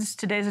concludes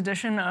today's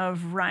edition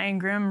of Ryan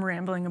Grimm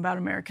rambling about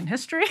American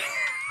history.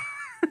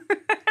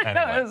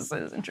 Anyway. It was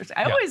interesting.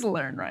 I always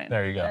learn, Ryan.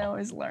 There you go. I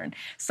always learn.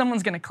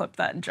 Someone's going to clip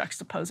that and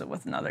juxtapose it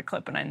with another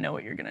clip, and I know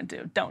what you're going to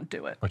do. Don't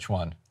do it. Which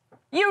one?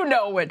 You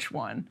know which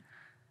one.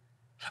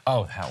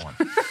 Oh, that one.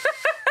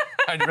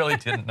 I really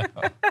didn't know.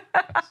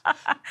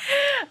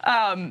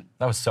 That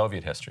was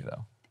Soviet history,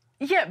 though.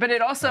 Yeah, but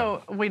it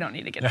also, we don't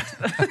need to get into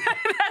that.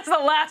 That's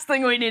the last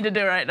thing we need to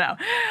do right now.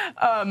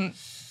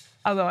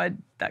 Although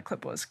that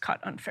clip was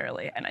cut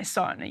unfairly, and I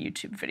saw it in a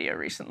YouTube video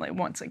recently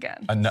once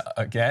again.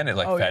 Again? It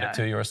fed it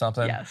to you or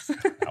something? Yes.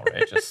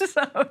 Outrageous.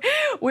 So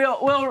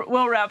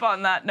we'll wrap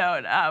on that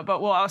note,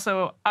 but we'll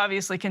also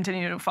obviously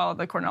continue to follow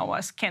the Cornel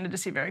West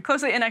candidacy very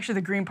closely, and actually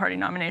the Green Party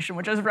nomination,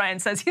 which, as Ryan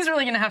says, he's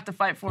really going to have to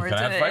fight for.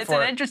 It's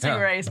an interesting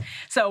race.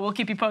 So we'll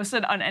keep you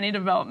posted on any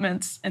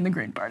developments in the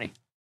Green Party.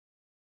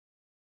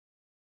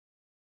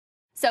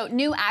 So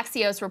new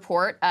Axios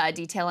report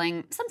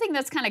detailing something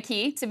that's kind of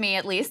key, to me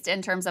at least,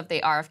 in terms of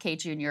the RFK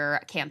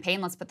Jr.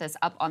 campaign. Let's put this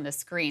up on the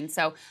screen.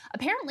 So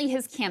apparently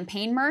his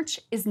campaign merch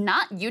is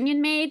not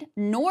union-made,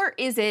 nor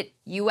is it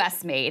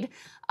U.S.-made.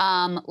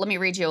 Let me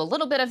read you a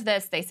little bit of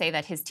this. They say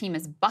that his team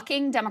is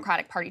bucking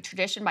Democratic Party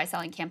tradition by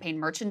selling campaign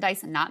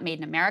merchandise not made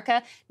in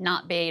America,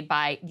 not made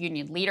by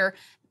union labor.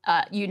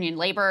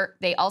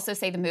 They also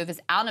say the move is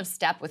out of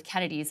step with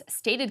Kennedy's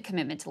stated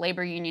commitment to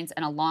labor unions,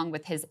 and along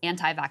with his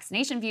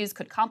anti-vaccination views,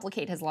 could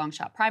complicate his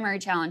long-shot primary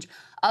challenge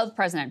of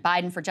President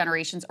Biden. For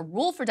generations, a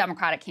rule for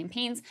Democratic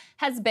campaigns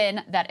has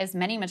been that as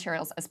many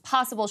materials as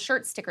possible,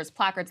 shirts, stickers,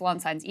 placards, lawn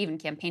signs, even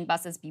campaign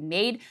buses, be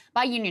made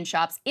by union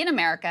shops in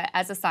America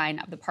as a sign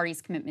of the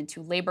party's commitment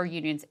to labor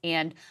unions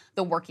and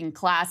the working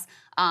class.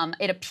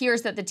 It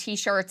appears that the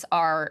T-shirts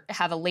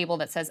have a label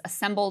that says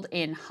assembled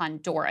in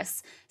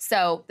Honduras.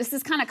 So this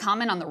is kind of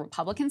common on the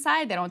Republican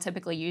side. They don't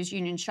typically use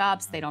union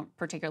shops. They don't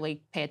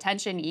particularly pay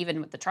attention,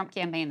 even with the Trump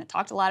campaign that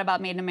talked a lot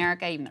about Made in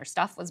America. Even their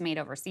stuff was made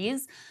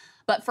overseas.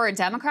 But for a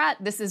Democrat,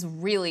 this is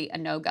really a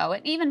no-go.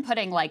 And even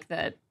putting like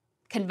the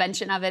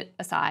convention of it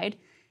aside,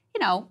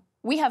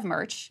 we have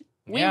merch.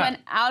 We went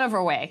out of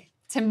our way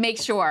to make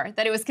sure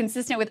that it was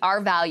consistent with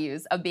our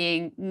values of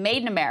being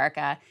made in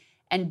America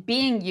and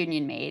being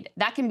union made.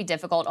 That can be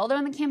difficult. Although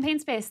in the campaign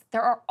space,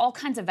 there are all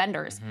kinds of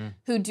vendors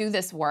who do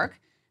this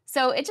work.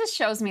 So it just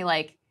shows me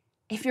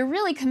if you're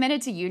really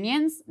committed to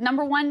unions,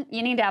 number one,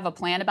 you need to have a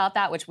plan about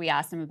that, which we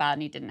asked him about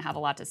and he didn't have a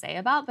lot to say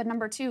about. But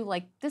number two,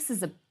 like, this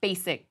is a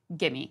basic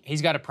gimme.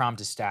 He's got to prompt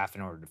his staff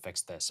in order to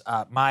fix this.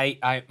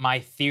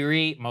 My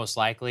theory, most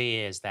likely,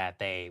 is that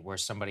they were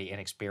somebody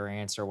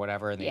inexperienced or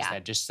whatever. They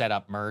said just set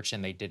up merch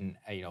and they didn't,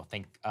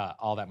 think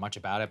all that much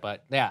about it.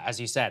 But yeah, as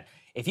you said,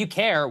 if you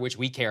care, which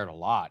we cared a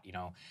lot,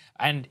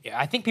 and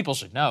I think people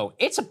should know,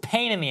 it's a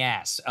pain in the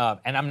ass.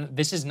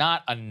 This is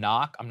not a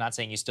knock. I'm not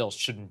saying you still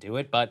shouldn't do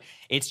it, but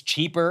it's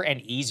cheaper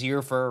and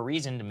easier for a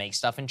reason to make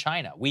stuff in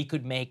China. We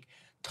could make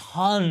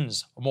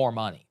tons more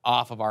money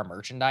off of our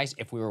merchandise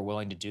if we were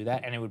willing to do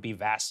that, and it would be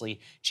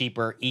vastly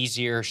cheaper,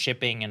 easier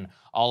shipping and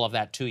all of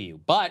that to you.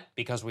 But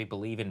because we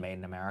believe in Made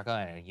in America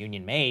and a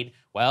union made,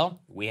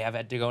 well, we have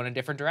had to go in a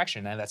different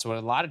direction, and that's what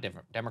a lot of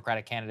different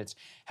Democratic candidates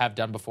have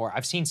done before.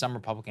 I've seen some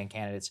Republican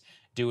candidates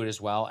do it as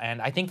well,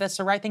 and I think that's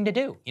the right thing to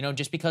do.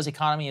 Just because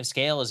economy of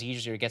scale is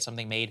easier to get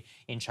something made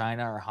in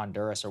China or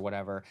Honduras or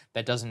whatever,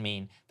 that doesn't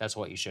mean that's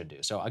what you should do.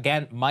 So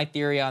again, my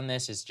theory on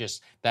this is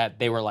just that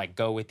they were like,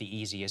 go with the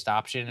easiest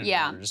option in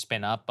order to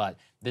spin up, but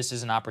this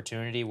is an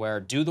opportunity where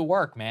do the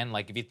work, man.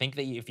 Like, if you think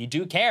that if you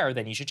do care,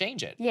 then you should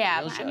change it. Yeah,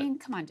 really I mean,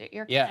 come on, dude.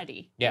 You're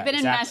Kennedy. Yeah, You've been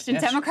enmeshed in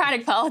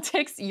Democratic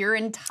politics your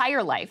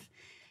entire life.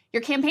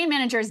 Your campaign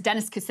manager is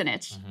Dennis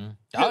Kucinich. Mm-hmm.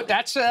 Oh,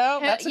 that's a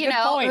good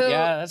point.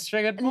 Yeah, that's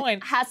a good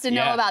point. Has to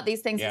know about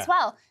these things as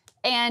well.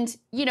 And,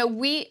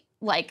 we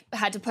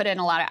had to put in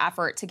a lot of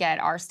effort to get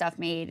our stuff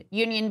made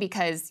union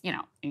because,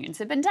 unions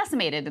have been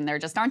decimated and there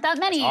just aren't that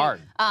many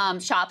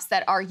shops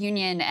that are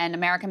union and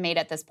American made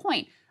at this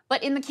point.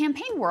 But in the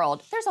campaign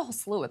world, there's a whole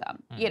slew of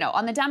them.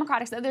 On the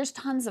Democratic side, there's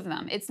tons of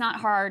them. It's not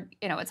hard,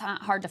 it's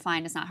not hard to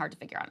find, it's not hard to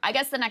figure out. I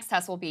guess the next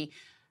test will be,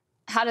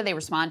 how do they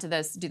respond to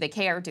this? Do they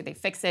care? Do they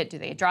fix it? Do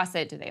they address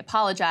it? Do they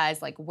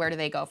apologize? Like, where do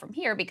they go from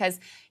here? Because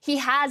he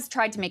has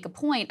tried to make a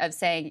point of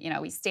saying,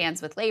 he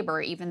stands with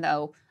labor, even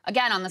though,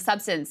 again, on the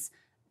substance,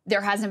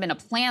 there hasn't been a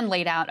plan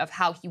laid out of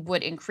how he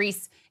would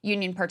increase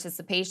union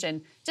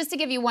participation. Just to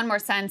give you one more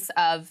sense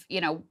of,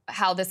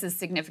 how this is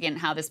significant,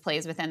 how this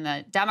plays within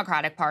the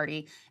Democratic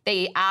Party,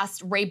 they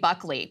asked Ray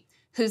Buckley,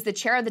 who's the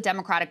chair of the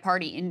Democratic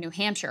Party in New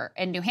Hampshire.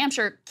 And New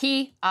Hampshire,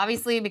 key,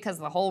 obviously, because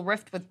the whole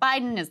rift with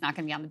Biden is not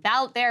going to be on the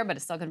ballot there, but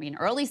it's still going to be an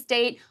early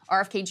state.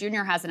 RFK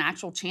Jr. has an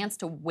actual chance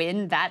to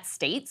win that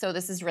state, so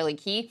this is really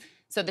key.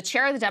 So the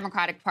chair of the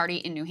Democratic Party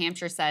in New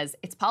Hampshire says,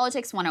 it's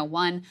politics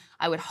 101.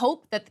 I would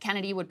hope that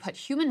Kennedy would put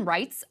human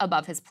rights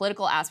above his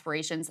political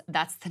aspirations.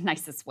 That's the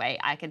nicest way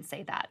I can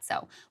say that.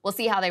 So we'll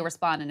see how they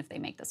respond and if they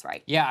make this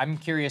right. Yeah, I'm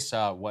curious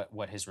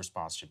what his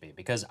response should be,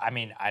 because,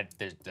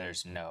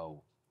 there's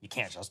no... You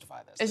can't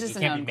justify this. It's just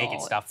you can't be making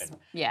stuff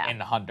in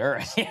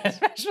Honduras,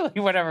 especially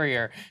whenever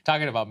you're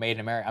talking about Made in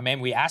America. I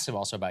mean, we asked him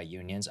also about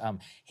unions.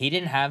 He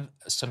didn't have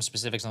some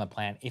specifics on the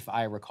plan, if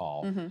I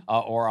recall,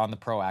 or on the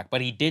PRO Act, but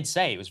he did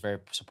say he was very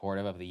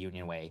supportive of the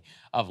union way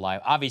of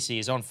life. Obviously,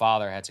 his own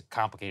father had a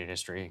complicated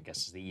history, I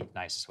guess is the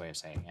nicest way of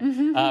saying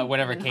it,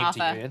 whenever it came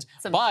to unions.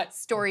 But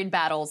storied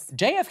battles.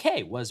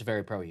 JFK was a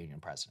very pro-union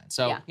president.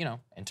 So,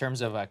 in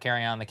terms of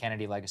carrying on the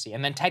Kennedy legacy,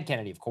 and then Ted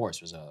Kennedy, of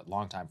course, was a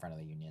longtime friend of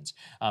the unions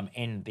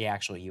in the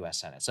actual U.S.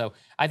 Senate. So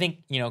I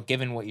think,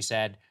 given what you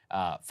said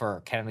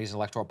for Kennedy's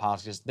electoral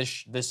politics,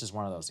 this is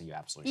one of those that you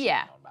absolutely should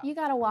know about. You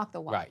got to walk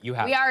the walk. Right, you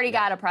have We already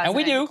got a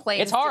president who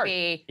claims to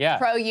be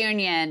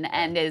pro-union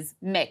and is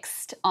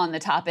mixed on the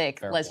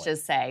topic, let's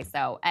just say.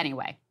 So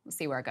anyway, we'll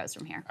see where it goes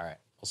from here. All right,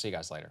 we'll see you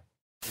guys later.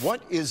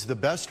 What is the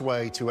best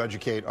way to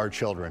educate our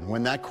children?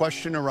 When that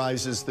question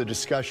arises, the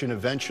discussion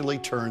eventually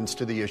turns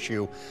to the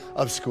issue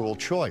of school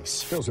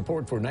choice. Show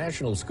support for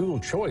National School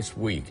Choice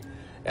Week,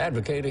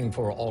 advocating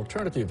for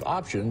alternative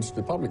options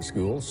to public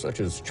schools, such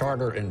as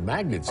charter and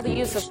magnet schools. The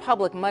use of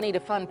public money to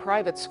fund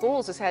private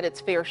schools has had its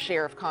fair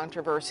share of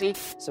controversy.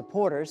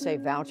 Supporters say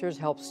vouchers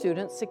help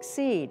students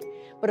succeed,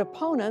 but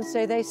opponents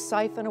say they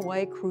siphon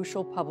away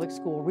crucial public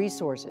school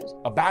resources.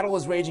 A battle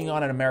is raging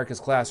on in America's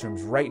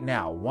classrooms right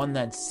now, one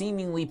that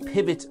seemingly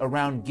pivots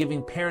around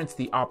giving parents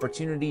the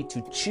opportunity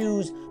to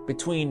choose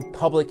between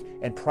public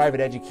and private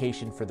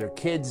education for their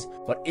kids.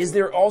 But is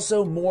there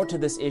also more to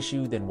this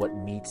issue than what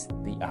meets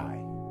the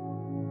eye?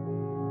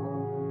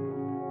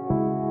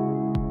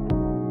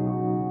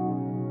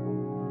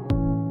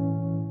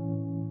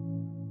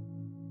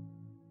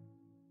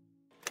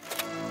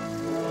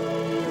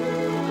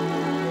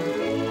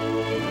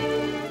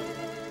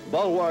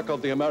 Bulwark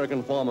of the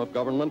American form of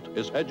government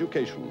is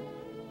education.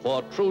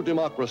 For true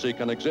democracy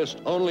can exist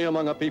only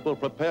among a people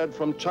prepared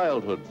from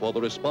childhood for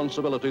the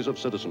responsibilities of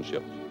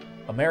citizenship.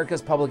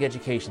 America's public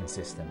education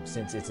system,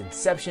 since its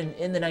inception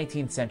in the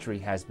 19th century,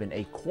 has been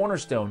a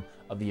cornerstone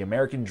of the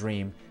American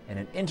dream and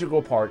an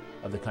integral part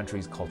of the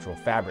country's cultural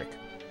fabric.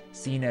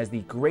 Seen as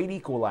the great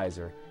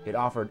equalizer, it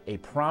offered a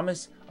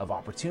promise of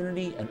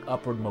opportunity and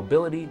upward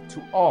mobility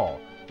to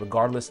all,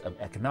 regardless of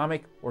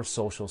economic or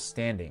social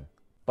standing.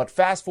 But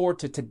fast forward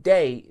to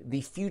today,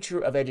 the future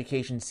of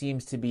education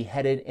seems to be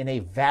headed in a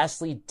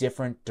vastly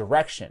different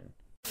direction.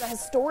 A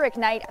historic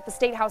night at the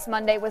State House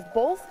Monday with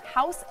both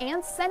House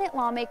and Senate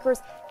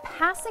lawmakers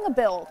passing a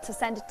bill to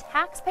send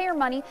taxpayer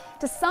money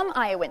to some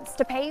Iowans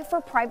to pay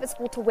for private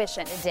school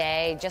tuition.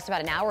 Today, just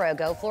about an hour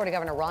ago, Florida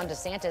Governor Ron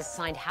DeSantis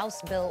signed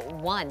House Bill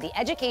 1. The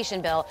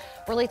education bill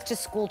relates to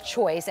school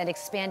choice and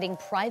expanding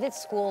private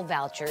school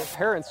vouchers.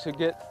 Parents could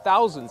get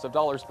thousands of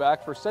dollars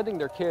back for sending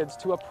their kids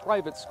to a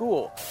private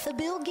school. The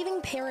bill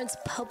giving parents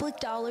public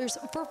dollars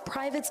for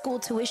private school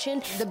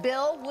tuition. The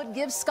bill would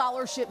give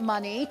scholarship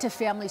money to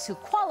families who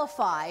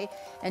qualify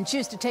and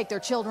choose to take their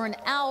children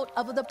out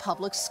of the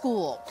public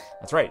school.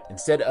 That's right.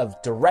 Instead of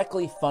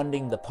directly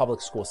funding the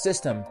public school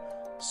system,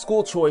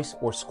 school choice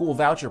or school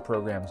voucher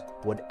programs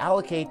would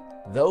allocate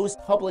those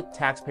public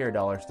taxpayer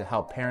dollars to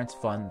help parents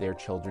fund their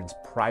children's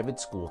private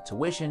school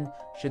tuition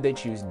should they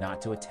choose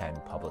not to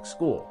attend public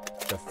school.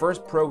 The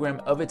first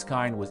program of its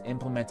kind was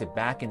implemented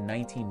back in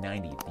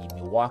 1990, the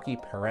Milwaukee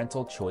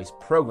Parental Choice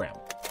Program.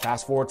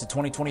 Fast forward to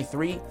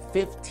 2023,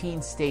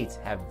 15 states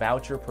have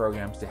voucher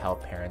programs to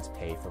help parents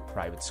pay for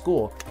private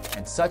school,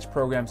 and such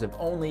programs have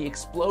only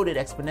exploded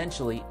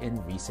exponentially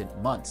in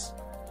recent months.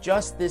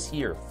 Just this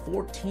year,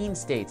 14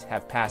 states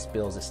have passed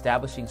bills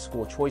establishing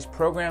school choice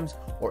programs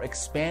or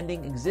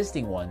expanding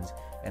existing ones,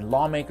 and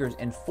lawmakers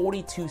in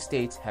 42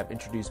 states have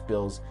introduced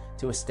bills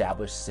to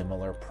establish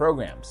similar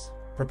programs.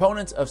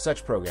 Proponents of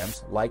such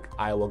programs, like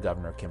Iowa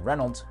Governor Kim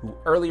Reynolds, who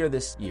earlier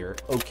this year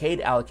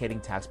okayed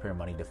allocating taxpayer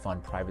money to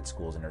fund private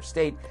schools in her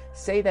state,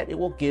 say that it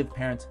will give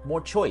parents more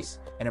choice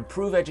and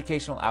improve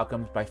educational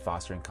outcomes by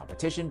fostering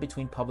competition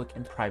between public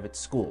and private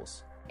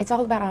schools. It's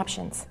all about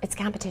options. It's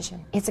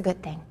competition. It's a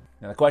good thing.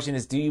 Now the question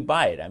is, do you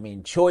buy it? I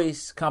mean,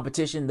 choice,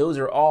 competition, those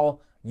are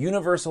all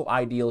universal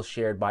ideals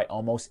shared by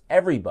almost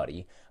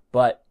everybody,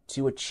 but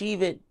to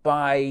achieve it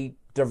by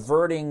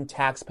diverting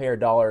taxpayer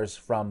dollars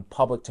from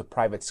public to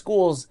private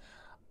schools,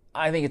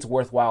 I think it's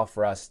worthwhile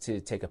for us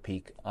to take a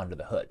peek under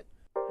the hood.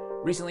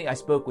 Recently, I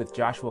spoke with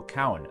Joshua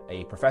Cowan,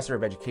 a professor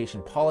of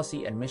education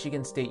policy at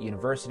Michigan State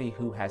University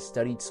who has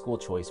studied school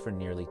choice for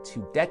nearly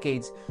 2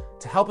 decades,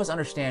 to help us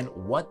understand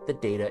what the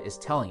data is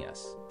telling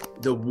us.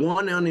 The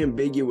one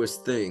unambiguous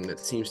thing that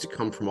seems to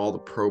come from all the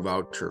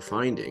pro-voucher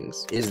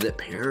findings is that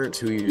parents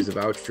who use the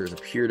vouchers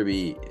appear to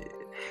be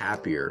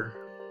happier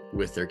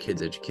with their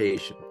kids'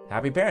 education.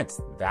 Happy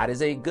parents, that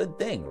is a good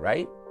thing,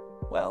 right?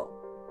 Well,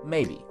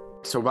 maybe.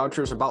 So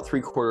vouchers, about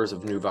 3/4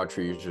 of new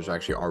voucher users are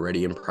actually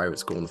already in private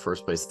school in the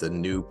first place. The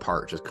new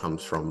part just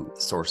comes from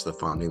the source of the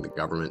funding, the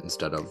government,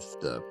 instead of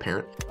the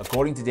parent.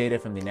 According to data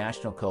from the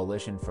National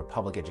Coalition for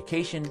Public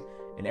Education,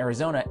 in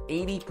Arizona,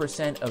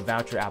 80% of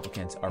voucher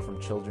applicants are from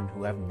children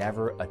who have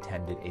never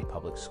attended a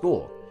public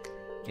school.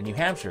 In New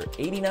Hampshire,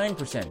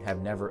 89%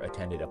 have never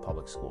attended a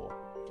public school.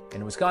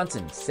 In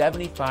Wisconsin,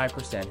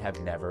 75% have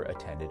never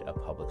attended a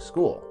public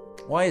school.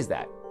 Why is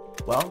that?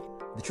 Well,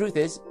 the truth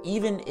is,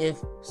 even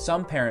if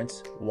some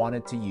parents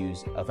wanted to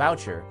use a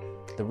voucher,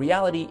 the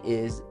reality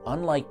is,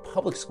 unlike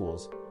public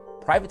schools,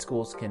 private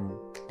schools can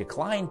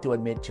decline to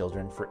admit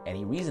children for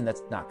any reason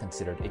that's not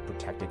considered a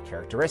protected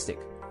characteristic.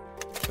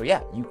 So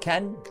yeah, you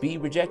can be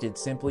rejected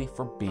simply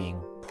for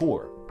being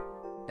poor.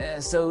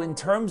 So in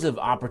terms of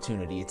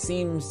opportunity, it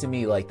seems to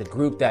me like the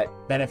group that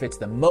benefits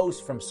the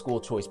most from school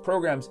choice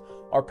programs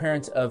are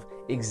parents of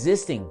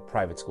existing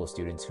private school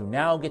students who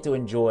now get to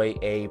enjoy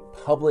a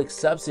public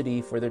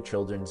subsidy for their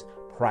children's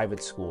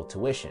private school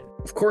tuition.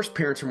 Of course,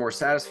 parents are more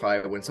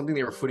satisfied when something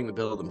they were footing the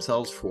bill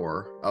themselves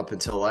for up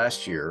until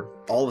last year,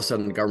 all of a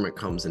sudden the government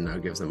comes and now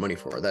gives them money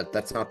for it.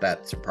 That's not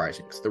that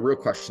surprising. So the real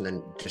question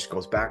then just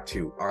goes back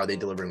to, are they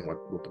delivering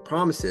what the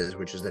promise is,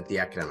 which is that the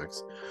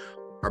academics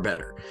are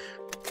better?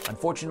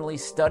 Unfortunately,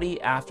 study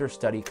after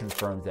study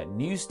confirms that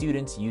new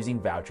students using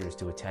vouchers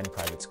to attend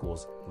private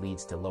schools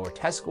leads to lower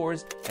test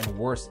scores and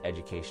worse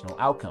educational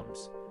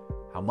outcomes.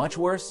 How much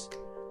worse?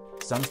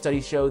 Some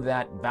studies show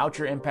that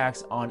voucher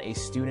impacts on a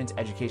student's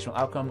educational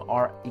outcome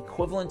are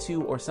equivalent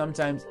to, or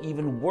sometimes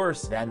even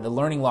worse than, the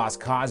learning loss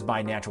caused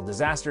by natural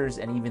disasters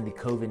and even the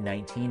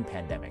COVID-19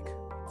 pandemic.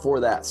 For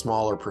that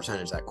smaller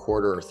percentage, that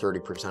quarter or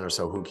 30% or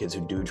so who kids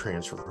who do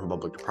transfer from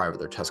public to private,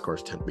 their test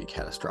scores tend to be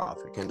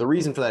catastrophic. And the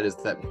reason for that is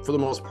that, for the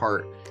most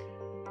part,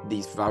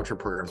 these voucher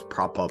programs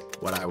prop up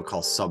what I would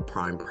call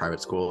subprime private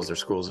schools. They're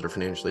schools that are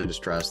financially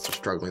distressed, they're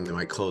struggling, they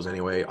might close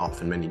anyway,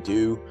 often many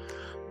do.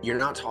 You're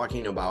not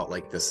talking about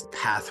like this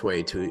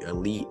pathway to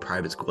elite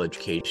private school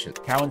education.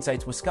 Cowan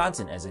cites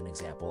Wisconsin as an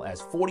example,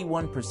 as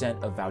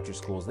 41% of voucher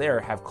schools there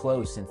have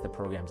closed since the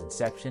program's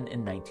inception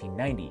in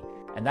 1990.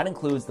 And that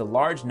includes the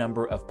large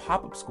number of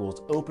pop-up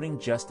schools opening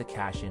just to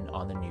cash in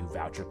on the new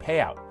voucher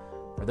payout.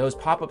 For those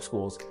pop-up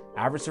schools,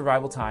 average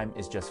survival time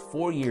is just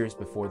 4 years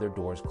before their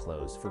doors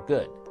close for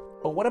good.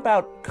 But what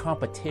about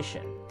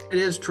competition? It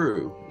is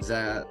true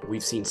that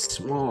we've seen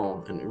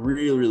small and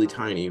really, really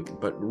tiny,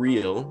 but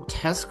real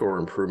test score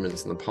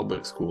improvements in the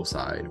public school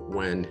side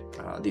when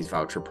these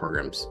voucher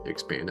programs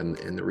expand.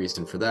 And the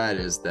reason for that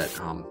is that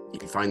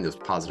you find those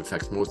positive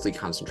effects mostly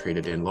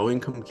concentrated in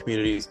low-income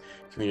communities,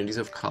 communities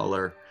of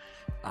color,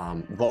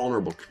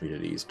 vulnerable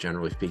communities,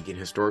 generally speaking,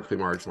 historically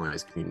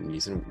marginalized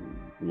communities. And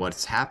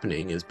what's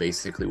happening is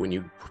basically when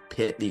you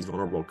pit these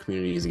vulnerable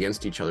communities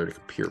against each other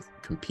to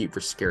compete for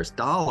scarce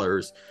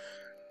dollars,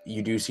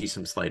 you do see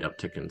some slight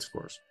uptick in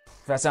scores.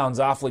 That sounds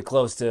awfully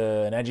close to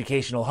an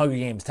educational Hunger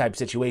Games type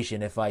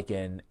situation, if I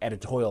can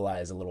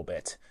editorialize a little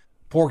bit.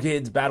 Poor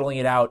kids battling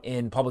it out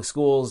in public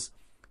schools,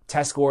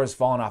 test scores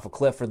falling off a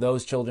cliff for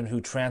those children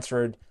who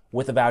transferred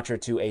with a voucher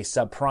to a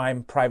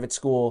subprime private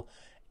school,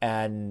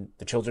 and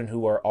the children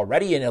who are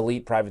already in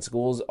elite private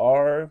schools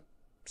are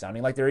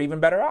sounding like they're even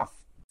better off.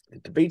 The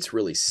debate's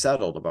really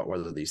settled about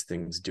whether these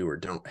things do or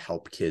don't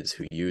help kids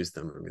who use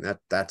them. I mean,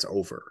 that's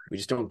over. We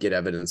just don't get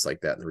evidence like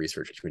that in the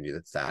research community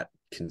that's that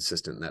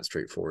consistent and that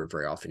straightforward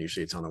very often.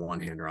 Usually it's on the one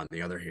hand or on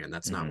the other hand.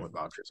 That's not what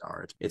vouchers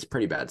are. It's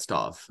pretty bad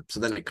stuff. So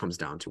then it comes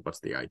down to what's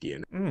the idea.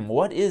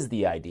 What is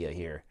the idea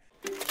here?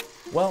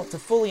 Well, to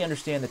fully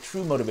understand the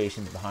true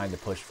motivations behind the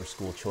push for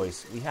school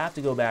choice, we have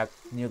to go back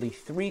nearly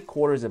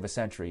 3/4 of a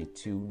century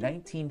to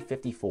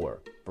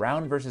 1954,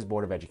 Brown versus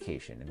Board of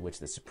Education, in which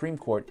the Supreme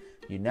Court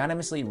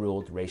unanimously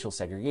ruled racial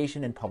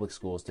segregation in public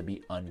schools to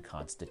be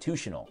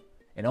unconstitutional.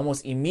 And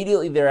almost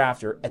immediately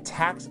thereafter,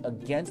 attacks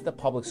against the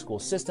public school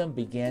system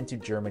began to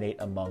germinate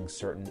among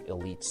certain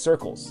elite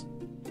circles.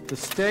 The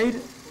state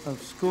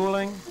of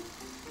schooling,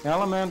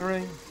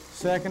 elementary,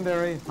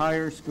 secondary,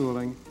 higher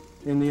schooling,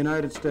 in the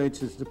United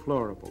States is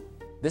deplorable.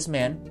 This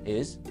man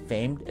is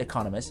famed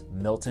economist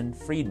Milton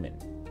Friedman.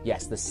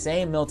 Yes, the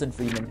same Milton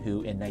Friedman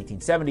who in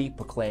 1970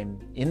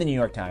 proclaimed in the New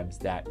York Times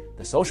that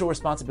the social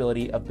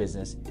responsibility of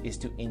business is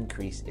to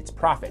increase its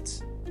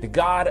profits. The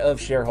god of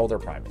shareholder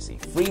primacy,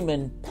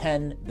 Friedman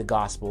penned the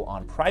gospel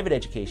on private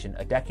education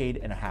a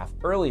decade and a half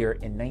earlier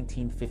in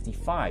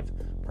 1955,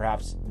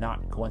 perhaps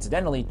not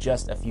coincidentally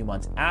just a few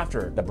months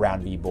after the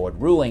Brown v. Board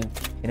ruling,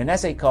 in an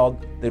essay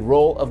called The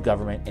Role of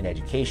Government in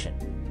Education,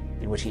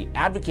 in which he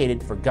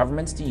advocated for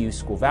governments to use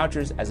school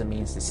vouchers as a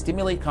means to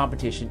stimulate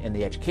competition in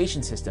the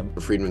education system.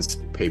 Friedman's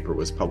paper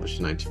was published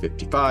in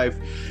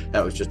 1955.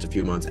 That was just a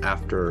few months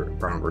after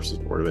Brown versus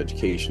Board of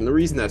Education. The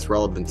reason that's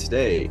relevant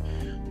today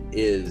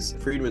is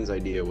Friedman's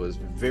idea was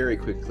very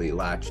quickly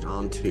latched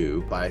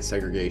onto by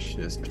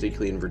segregationists,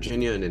 particularly in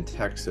Virginia and in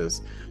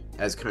Texas,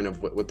 as kind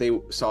of what they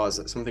saw as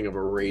something of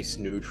a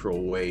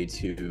race-neutral way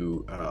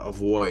to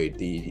avoid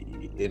the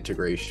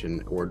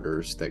integration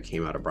orders that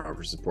came out of Brown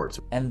versus Board.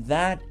 And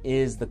that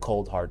is the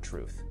cold, hard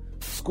truth.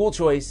 School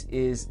choice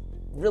is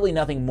really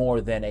nothing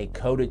more than a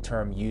coded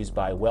term used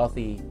by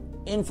wealthy,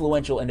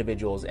 influential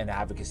individuals and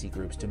advocacy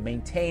groups to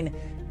maintain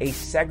a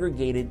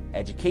segregated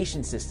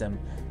education system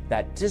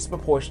that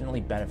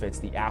disproportionately benefits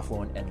the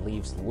affluent and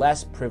leaves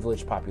less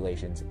privileged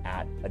populations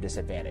at a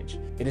disadvantage.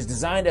 It is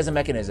designed as a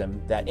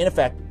mechanism that, in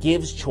effect,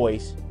 gives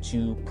choice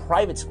to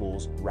private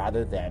schools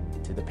rather than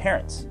to the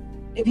parents.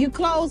 If you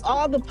close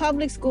all the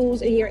public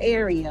schools in your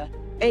area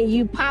and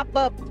you pop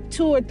up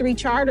 2 or 3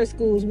 charter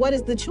schools, what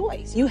is the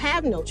choice? You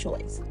have no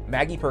choice.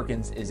 Maggie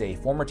Perkins is a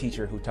former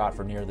teacher who taught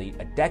for nearly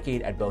a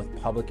decade at both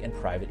public and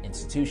private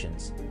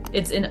institutions.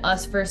 It's an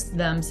us versus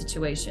them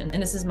situation.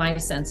 And this is my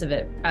sense of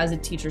it as a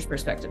teacher's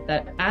perspective,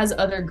 that as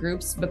other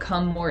groups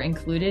become more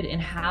included and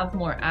have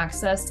more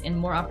access and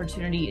more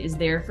opportunity is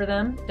there for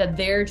them, that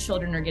their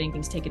children are getting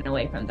things taken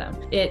away from them.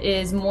 It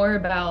is more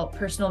about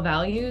personal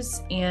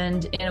values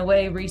and, in a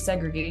way,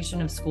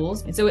 resegregation of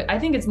schools. And so I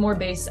think it's more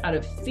based out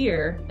of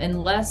fear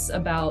and less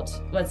about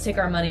let's take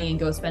our money and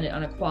go spend it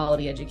on a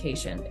quality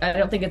education. I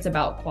don't think it's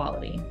about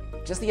quality.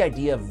 Just the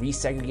idea of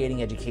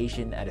resegregating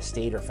education at a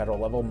state or federal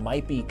level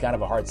might be kind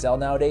of a hard sell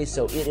nowadays,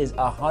 so it is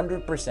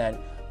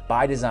 100%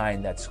 by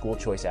design that school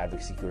choice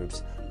advocacy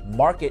groups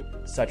market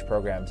such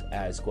programs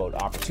as, quote,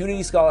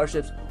 opportunity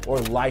scholarships or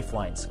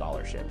lifeline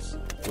scholarships.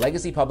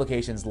 Legacy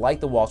publications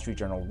like the Wall Street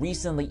Journal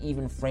recently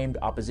even framed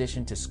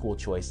opposition to school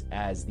choice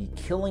as the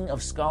killing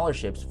of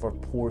scholarships for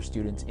poor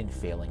students in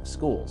failing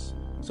schools.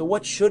 So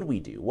what should we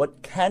do?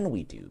 What can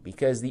we do?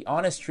 Because the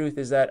honest truth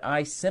is that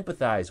I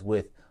sympathize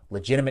with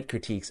legitimate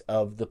critiques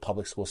of the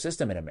public school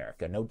system in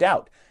America. No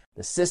doubt,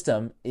 the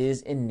system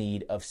is in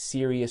need of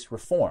serious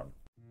reform.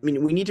 I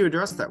mean, we need to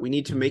address that. We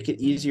need to make it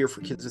easier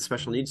for kids with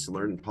special needs to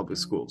learn in public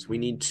schools. We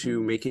need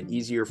to make it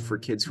easier for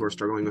kids who are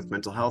struggling with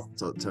mental health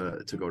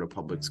to go to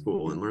public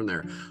school and learn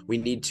there. We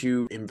need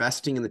to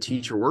investing in the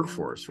teacher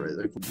workforce, right?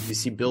 Like you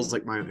see bills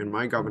like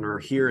my governor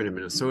here in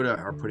Minnesota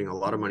are putting a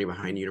lot of money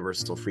behind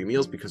universal free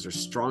meals because there's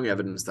strong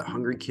evidence that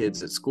hungry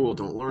kids at school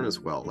don't learn as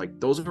well. Like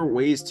those are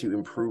ways to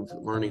improve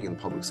learning in the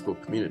public school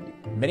community.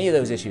 Many of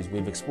those issues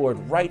we've explored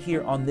right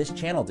here on this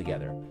channel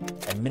together.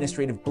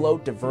 Administrative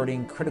bloat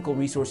diverting critical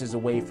resources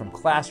away from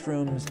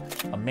classrooms,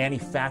 a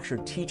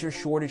manufactured teacher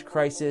shortage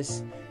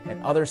crisis,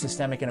 and other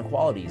systemic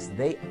inequalities.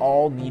 They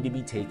all need to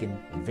be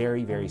taken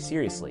very, very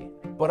seriously.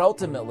 But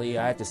ultimately,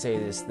 I have to say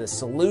this, the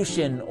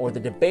solution or the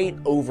debate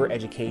over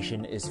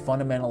education is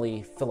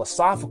fundamentally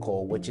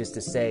philosophical, which is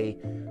to say,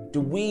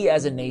 do we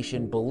as a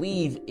nation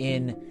believe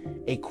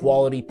in a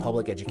quality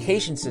public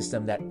education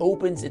system that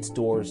opens its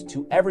doors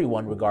to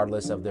everyone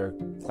regardless of their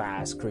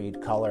class,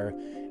 creed, color,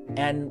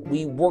 and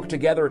we work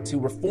together to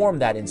reform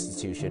that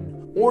institution?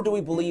 Or do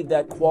we believe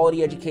that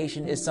quality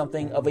education is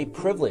something of a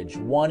privilege,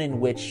 one in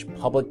which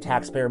public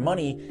taxpayer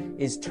money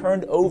is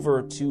turned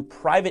over to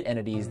private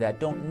entities that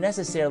don't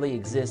necessarily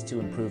exist to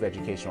improve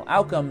educational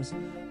outcomes,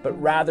 but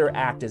rather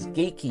act as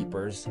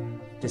gatekeepers,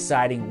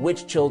 deciding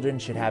which children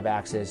should have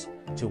access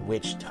to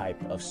which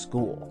type of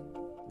school?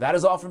 That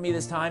is all from me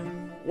this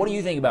time. What do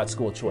you think about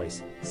school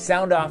choice?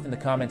 Sound off in the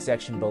comment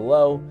section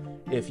below.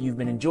 If you've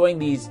been enjoying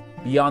these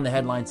Beyond the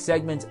Headlines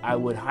segments, I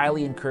would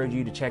highly encourage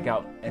you to check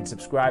out and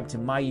subscribe to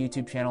my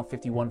YouTube channel,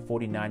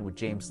 5149 with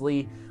James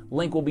Lee.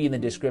 Link will be in the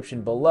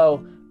description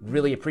below.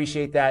 Really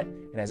appreciate that.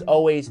 And as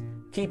always,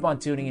 keep on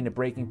tuning into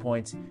Breaking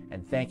Points,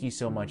 and thank you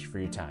so much for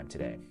your time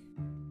today.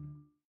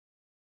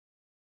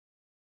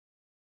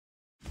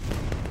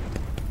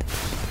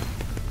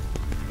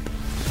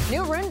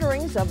 New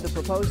renderings of the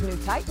proposed new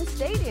Titan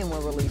Stadium were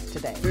released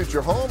today.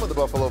 Future home of the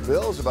Buffalo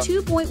Bills, about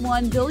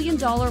 $2.1 billion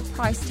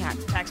price tag.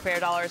 Taxpayer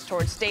dollars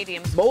towards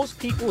stadiums. Most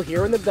people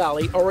here in the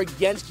Valley are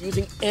against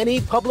using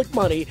any public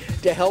money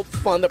to help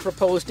fund the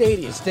proposed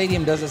stadium. The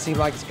stadium doesn't seem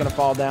like it's going to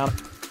fall down.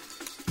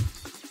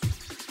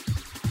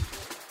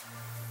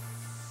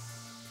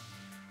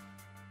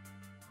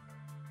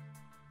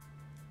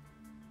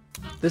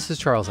 This is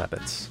Charles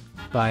Ebbets.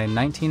 By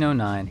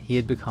 1909, he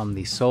had become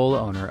the sole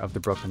owner of the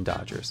Brooklyn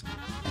Dodgers,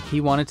 and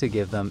he wanted to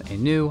give them a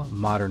new,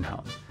 modern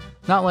home.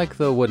 Not like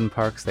the wooden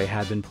parks they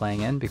had been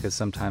playing in, because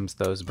sometimes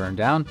those burned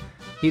down.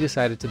 He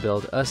decided to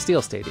build a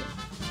steel stadium.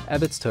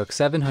 Ebbets took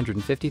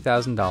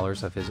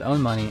 $750,000 of his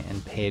own money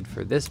and paid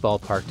for this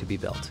ballpark to be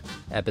built,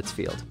 Ebbets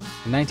Field.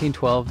 In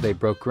 1912, they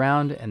broke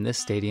ground, and this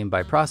stadium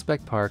by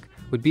Prospect Park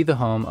would be the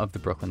home of the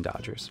Brooklyn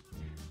Dodgers.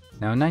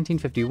 Now in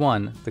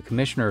 1951, the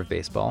commissioner of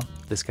baseball,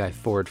 this guy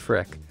Ford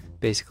Frick,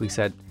 basically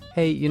said,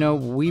 hey, you know,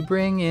 we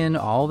bring in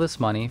all this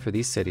money for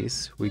these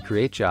cities, we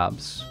create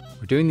jobs,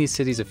 we're doing these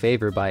cities a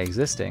favor by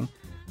existing,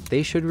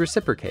 they should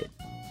reciprocate.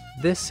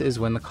 This is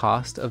when the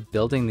cost of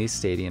building these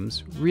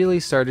stadiums really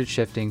started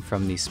shifting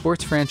from the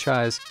sports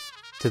franchise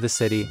to the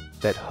city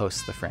that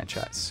hosts the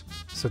franchise.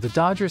 So the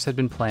Dodgers had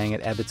been playing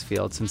at Ebbets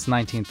Field since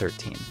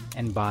 1913,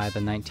 and by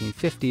the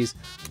 1950s,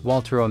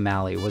 Walter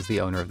O'Malley was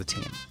the owner of the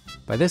team.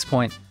 By this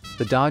point,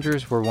 the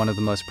Dodgers were one of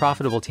the most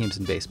profitable teams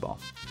in baseball.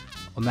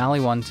 O'Malley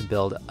wanted to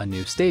build a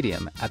new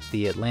stadium at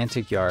the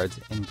Atlantic Yards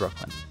in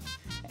Brooklyn,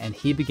 and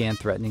he began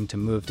threatening to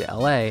move to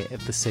LA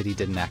if the city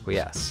didn't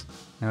acquiesce.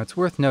 Now it's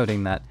worth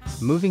noting that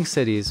moving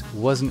cities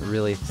wasn't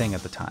really a thing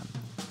at the time.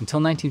 Until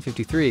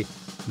 1953,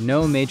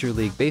 no Major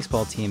League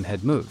Baseball team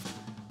had moved.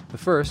 The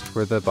first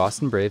were the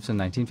Boston Braves in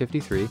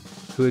 1953,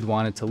 who had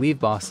wanted to leave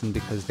Boston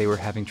because they were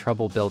having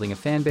trouble building a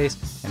fan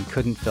base and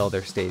couldn't fill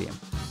their stadium.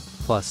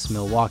 Plus,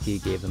 Milwaukee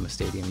gave them a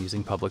stadium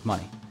using public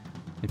money.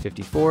 In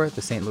 54,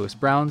 the St. Louis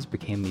Browns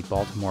became the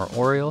Baltimore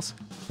Orioles.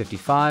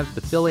 55,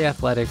 the Philly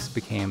Athletics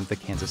became the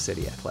Kansas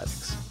City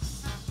Athletics.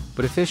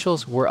 But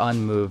officials were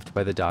unmoved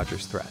by the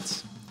Dodgers'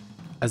 threats.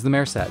 As the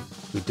mayor said,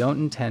 we don't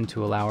intend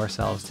to allow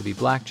ourselves to be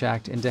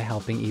blackjacked into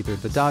helping either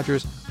the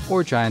Dodgers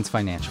or Giants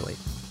financially.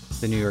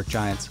 The New York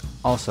Giants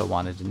also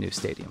wanted a new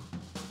stadium.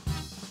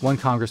 One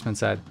congressman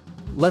said,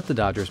 let the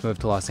Dodgers move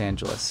to Los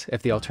Angeles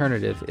if the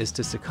alternative is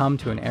to succumb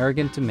to an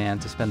arrogant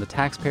demand to spend the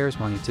taxpayers'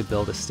 money to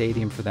build a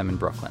stadium for them in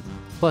Brooklyn.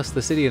 Plus,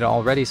 the city had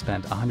already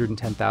spent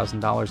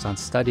 $110,000 on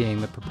studying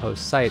the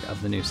proposed site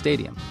of the new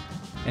stadium.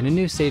 And a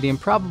new stadium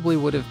probably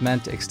would have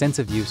meant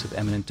extensive use of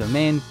eminent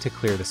domain to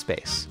clear the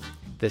space.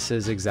 This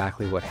is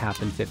exactly what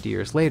happened 50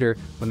 years later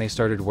when they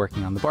started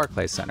working on the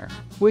Barclays Center,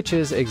 which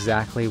is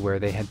exactly where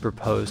they had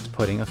proposed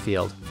putting a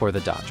field for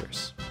the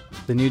Dodgers.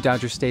 The new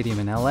Dodger Stadium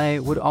in LA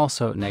would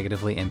also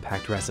negatively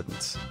impact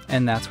residents,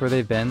 and that's where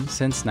they've been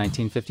since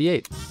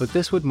 1958. But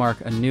this would mark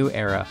a new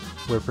era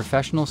where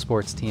professional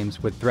sports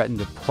teams would threaten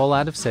to pull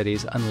out of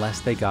cities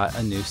unless they got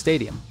a new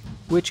stadium,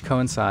 which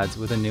coincides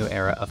with a new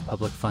era of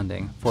public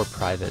funding for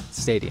private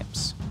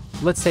stadiums.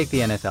 Let's take the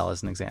NFL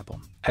as an example.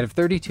 Out of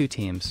 32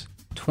 teams,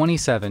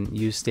 27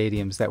 use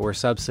stadiums that were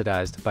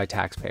subsidized by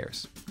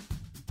taxpayers.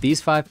 These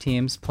 5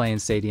 teams play in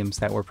stadiums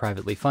that were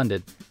privately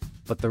funded,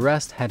 but the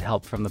rest had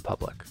help from the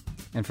public.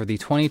 And for the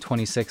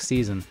 2026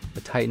 season,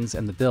 the Titans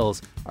and the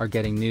Bills are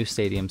getting new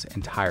stadiums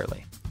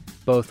entirely,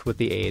 both with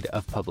the aid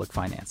of public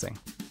financing.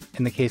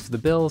 In the case of the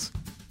Bills,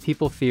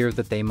 people fear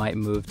that they might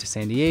move to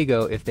San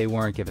Diego if they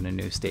weren't given a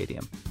new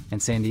stadium. And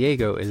San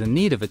Diego is in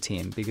need of a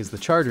team because the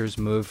Chargers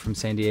moved from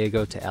San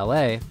Diego to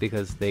LA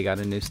because they got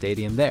a new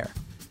stadium there.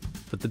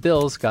 But the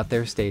Bills got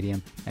their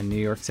stadium, and New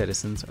York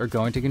citizens are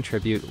going to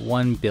contribute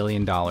 $1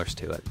 billion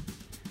to it.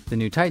 The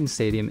new Titans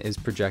Stadium is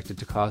projected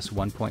to cost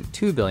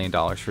 $1.2 billion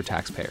for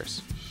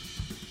taxpayers.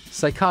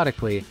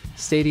 Psychotically,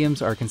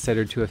 stadiums are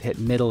considered to have hit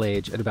middle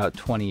age at about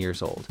 20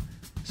 years old.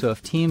 So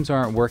if teams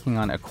aren't working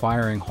on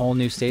acquiring whole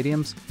new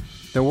stadiums,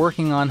 they're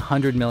working on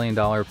 $100 million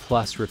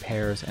plus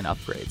repairs and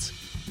upgrades.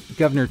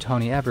 Governor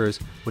Tony Evers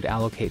would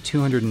allocate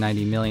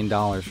 $290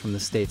 million from the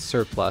state's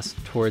surplus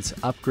towards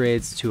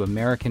upgrades to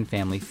American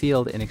Family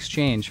Field in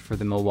exchange for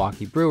the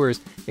Milwaukee Brewers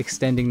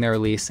extending their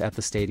lease at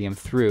the stadium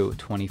through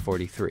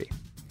 2043.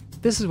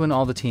 This is when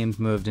all the teams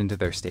moved into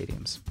their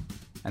stadiums.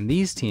 And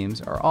these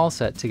teams are all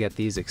set to get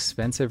these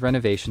expensive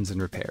renovations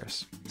and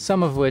repairs,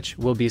 some of which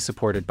will be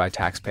supported by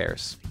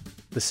taxpayers.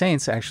 The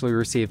Saints actually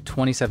received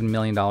 $27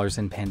 million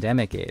in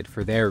pandemic aid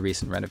for their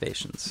recent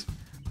renovations.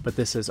 But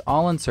this is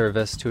all in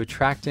service to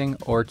attracting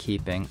or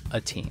keeping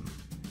a team.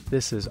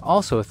 This is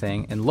also a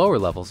thing in lower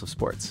levels of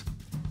sports.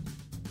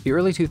 The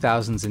early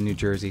 2000s in New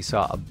Jersey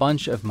saw a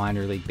bunch of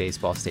minor league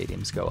baseball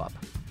stadiums go up.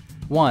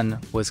 One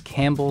was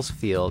Campbell's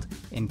Field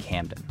in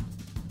Camden.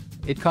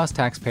 It cost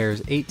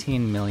taxpayers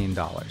 $18 million.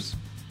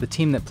 The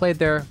team that played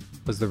there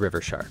was the River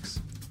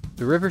Sharks.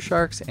 The River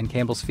Sharks and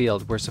Campbell's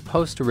Field were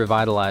supposed to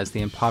revitalize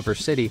the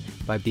impoverished city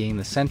by being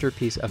the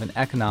centerpiece of an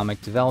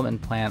economic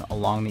development plan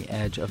along the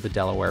edge of the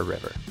Delaware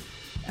River.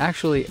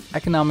 Actually,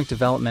 economic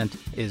development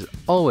is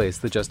always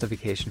the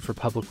justification for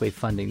publicly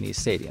funding these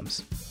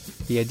stadiums.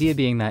 The idea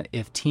being that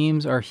if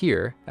teams are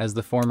here, as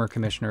the former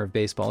commissioner of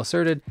baseball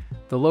asserted,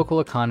 the local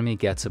economy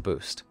gets a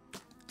boost.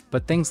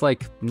 But things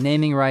like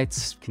naming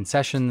rights,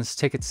 concessions,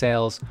 ticket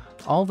sales,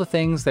 all the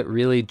things that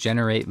really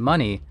generate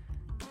money,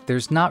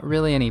 there's not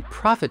really any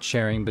profit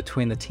sharing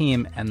between the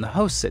team and the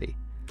host city.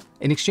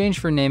 In exchange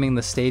for naming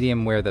the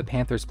stadium where the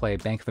Panthers play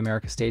Bank of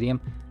America Stadium,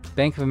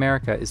 Bank of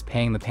America is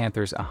paying the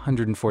Panthers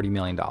 $140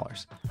 million.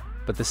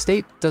 But the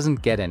state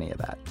doesn't get any of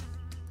that.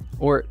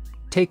 Or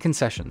take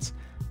concessions.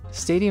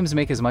 Stadiums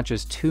make as much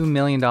as $2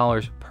 million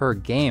per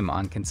game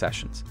on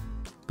concessions,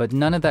 but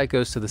none of that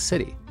goes to the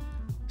city.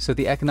 So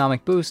the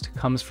economic boost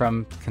comes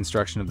from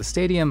construction of the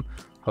stadium,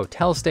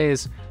 hotel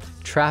stays,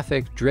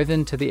 traffic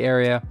driven to the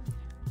area.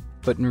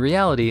 But in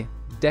reality,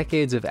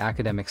 decades of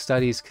academic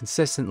studies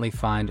consistently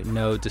find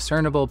no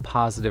discernible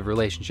positive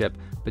relationship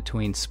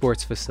between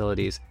sports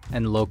facilities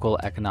and local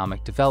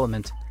economic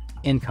development,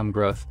 income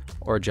growth,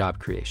 or job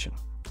creation.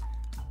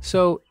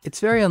 So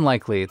it's very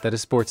unlikely that a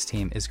sports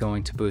team is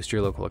going to boost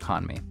your local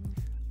economy,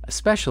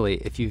 especially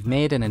if you've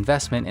made an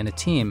investment in a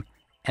team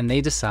and they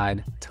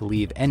decide to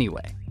leave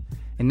anyway.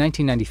 In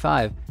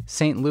 1995,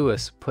 St.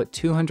 Louis put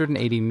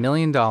 $280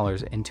 million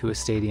into a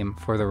stadium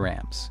for the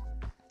Rams.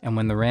 And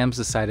when the Rams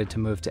decided to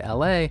move to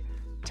LA,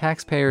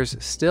 taxpayers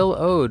still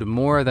owed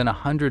more than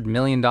 $100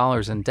 million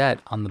in debt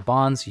on the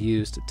bonds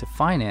used to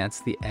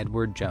finance the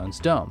Edward Jones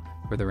Dome,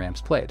 where the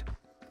Rams played.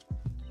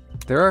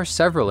 There are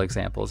several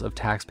examples of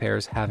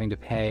taxpayers having to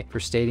pay for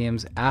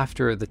stadiums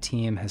after the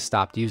team has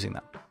stopped using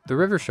them. The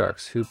River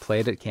Sharks, who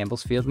played at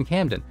Campbell's Field in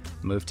Camden,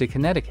 moved to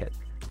Connecticut,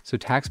 so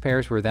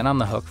taxpayers were then on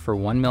the hook for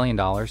 $1 million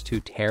to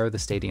tear the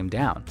stadium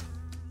down.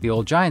 The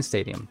old Giant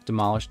Stadium,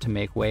 demolished to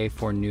make way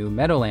for new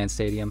Meadowlands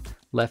Stadium,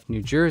 left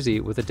New Jersey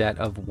with a debt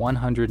of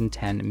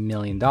 $110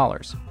 million.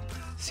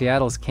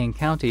 Seattle's King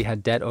County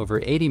had debt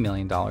over $80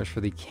 million for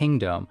the King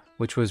Dome,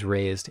 which was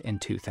raised in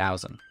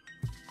 2000.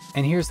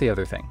 And here's the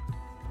other thing.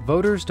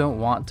 Voters don't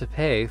want to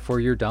pay for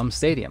your dumb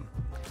stadium.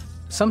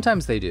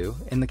 Sometimes they do,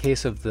 in the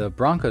case of the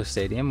Broncos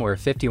Stadium, where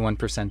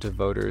 51% of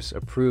voters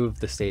approved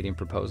the stadium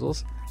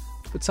proposals,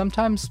 but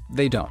sometimes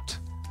they don't.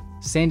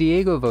 San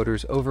Diego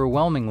voters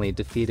overwhelmingly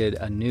defeated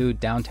a new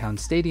downtown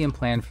stadium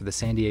plan for the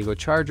San Diego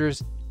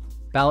Chargers.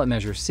 Ballot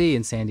Measure C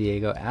in San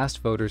Diego asked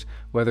voters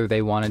whether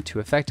they wanted to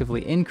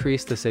effectively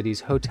increase the city's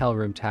hotel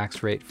room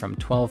tax rate from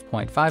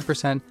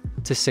 12.5%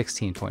 to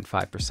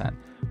 16.5%,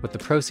 with the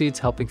proceeds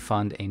helping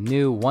fund a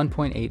new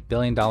 $1.8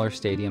 billion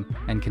stadium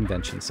and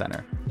convention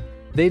center.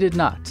 They did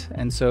not,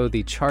 and so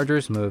the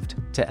Chargers moved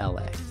to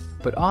LA.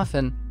 But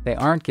often, they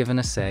aren't given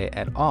a say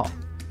at all.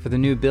 For the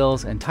new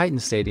Bills and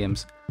Titans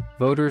stadiums,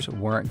 voters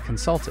weren't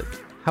consulted.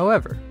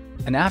 However,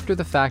 an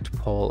after-the-fact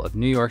poll of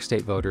New York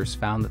State voters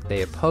found that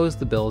they opposed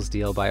the Bills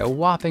deal by a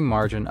whopping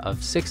margin of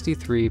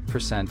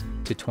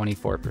 63% to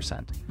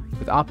 24%,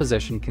 with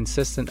opposition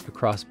consistent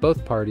across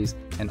both parties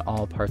and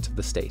all parts of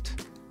the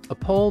state. A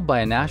poll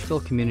by a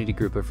Nashville community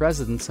group of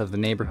residents of the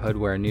neighborhood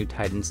where a new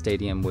Titan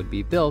Stadium would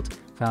be built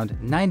found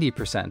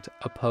 90%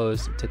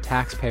 opposed to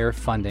taxpayer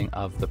funding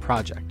of the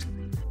project.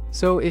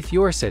 So if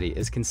your city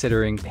is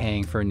considering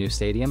paying for a new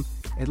stadium,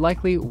 it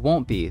likely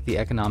won't be the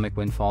economic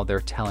windfall they're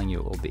telling you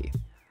it will be.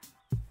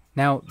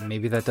 Now,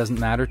 maybe that doesn't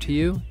matter to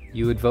you.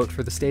 You would vote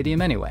for the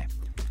stadium anyway.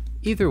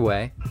 Either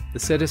way, the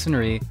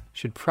citizenry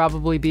should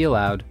probably be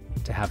allowed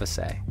to have a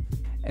say.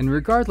 And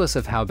regardless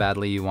of how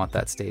badly you want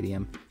that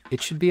stadium,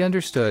 it should be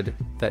understood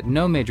that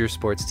no major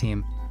sports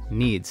team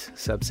needs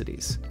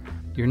subsidies.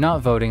 You're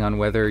not voting on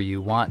whether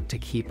you want to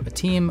keep a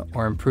team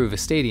or improve a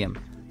stadium.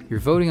 You're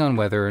voting on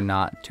whether or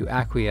not to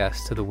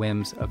acquiesce to the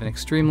whims of an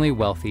extremely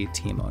wealthy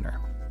team owner.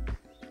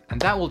 And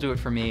that will do it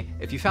for me.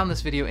 If you found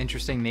this video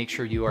interesting, make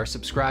sure you are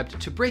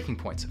subscribed to Breaking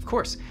Points, of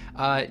course.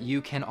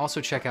 You can also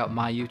check out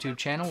my YouTube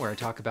channel where I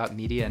talk about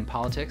media and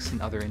politics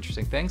and other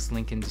interesting things.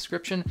 Link in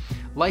description.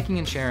 Liking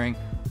and sharing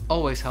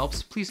always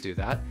helps. Please do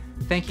that.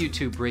 Thank you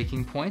to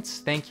Breaking Points.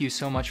 Thank you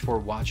so much for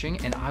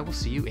watching, and I will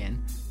see you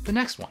in the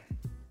next one.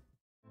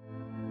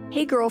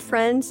 Hey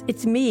girlfriends,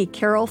 it's me,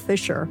 Carol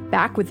Fisher,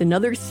 back with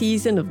another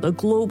season of the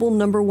global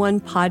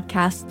 #1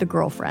 podcast, The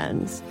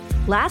Girlfriends.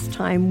 Last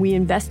time we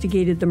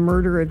investigated the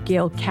murder of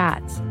Gail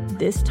Katz.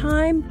 this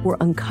time, we're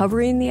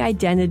uncovering the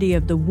identity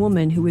of the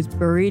woman who was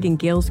buried in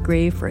Gail's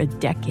grave for a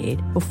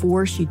decade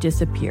before she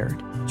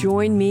disappeared.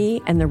 Join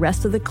me and the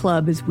rest of the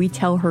club as we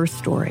tell her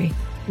story.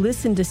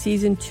 Listen to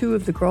Season 2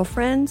 of The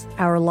Girlfriends,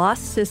 Our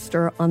Lost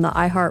Sister on the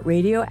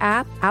iHeartRadio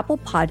app, Apple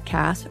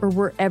Podcasts, or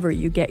wherever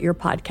you get your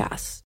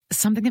podcasts.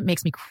 Something that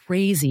makes me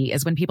crazy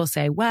is when people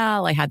say,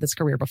 well, I had this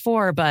career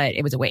before, but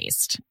it was a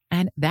waste.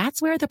 And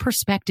that's where the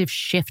perspective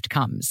shift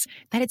comes,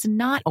 that it's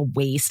not a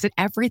waste, that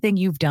everything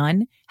you've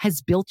done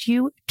has built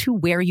you to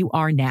where you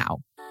are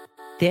now.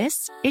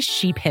 This is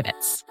She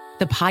Pivots,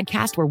 the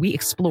podcast where we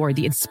explore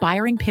the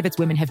inspiring pivots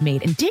women have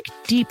made and dig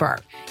deeper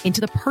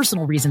into the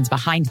personal reasons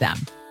behind them.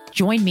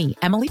 Join me,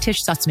 Emily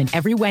Tish Sussman,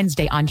 every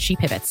Wednesday on She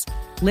Pivots.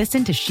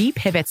 Listen to She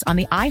Pivots on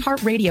the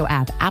iHeartRadio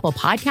app, Apple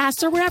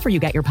Podcasts, or wherever you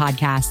get your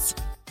podcasts.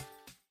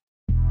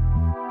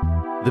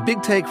 The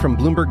Big Take from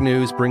Bloomberg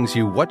News brings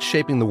you what's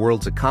shaping the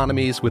world's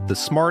economies with the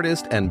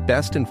smartest and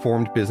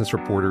best-informed business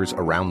reporters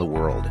around the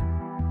world.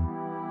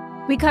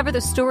 We cover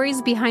the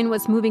stories behind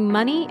what's moving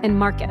money and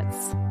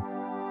markets,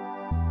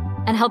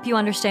 and help you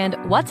understand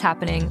what's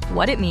happening,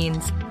 what it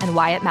means, and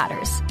why it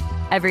matters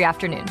every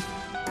afternoon.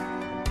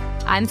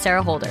 I'm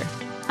Sarah Holder.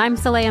 I'm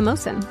Saleha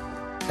Mohsen.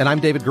 And I'm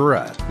David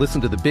Gura.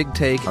 Listen to The Big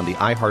Take on the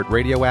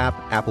iHeartRadio app,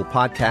 Apple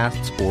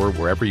Podcasts, or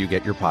wherever you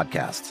get your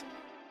podcasts.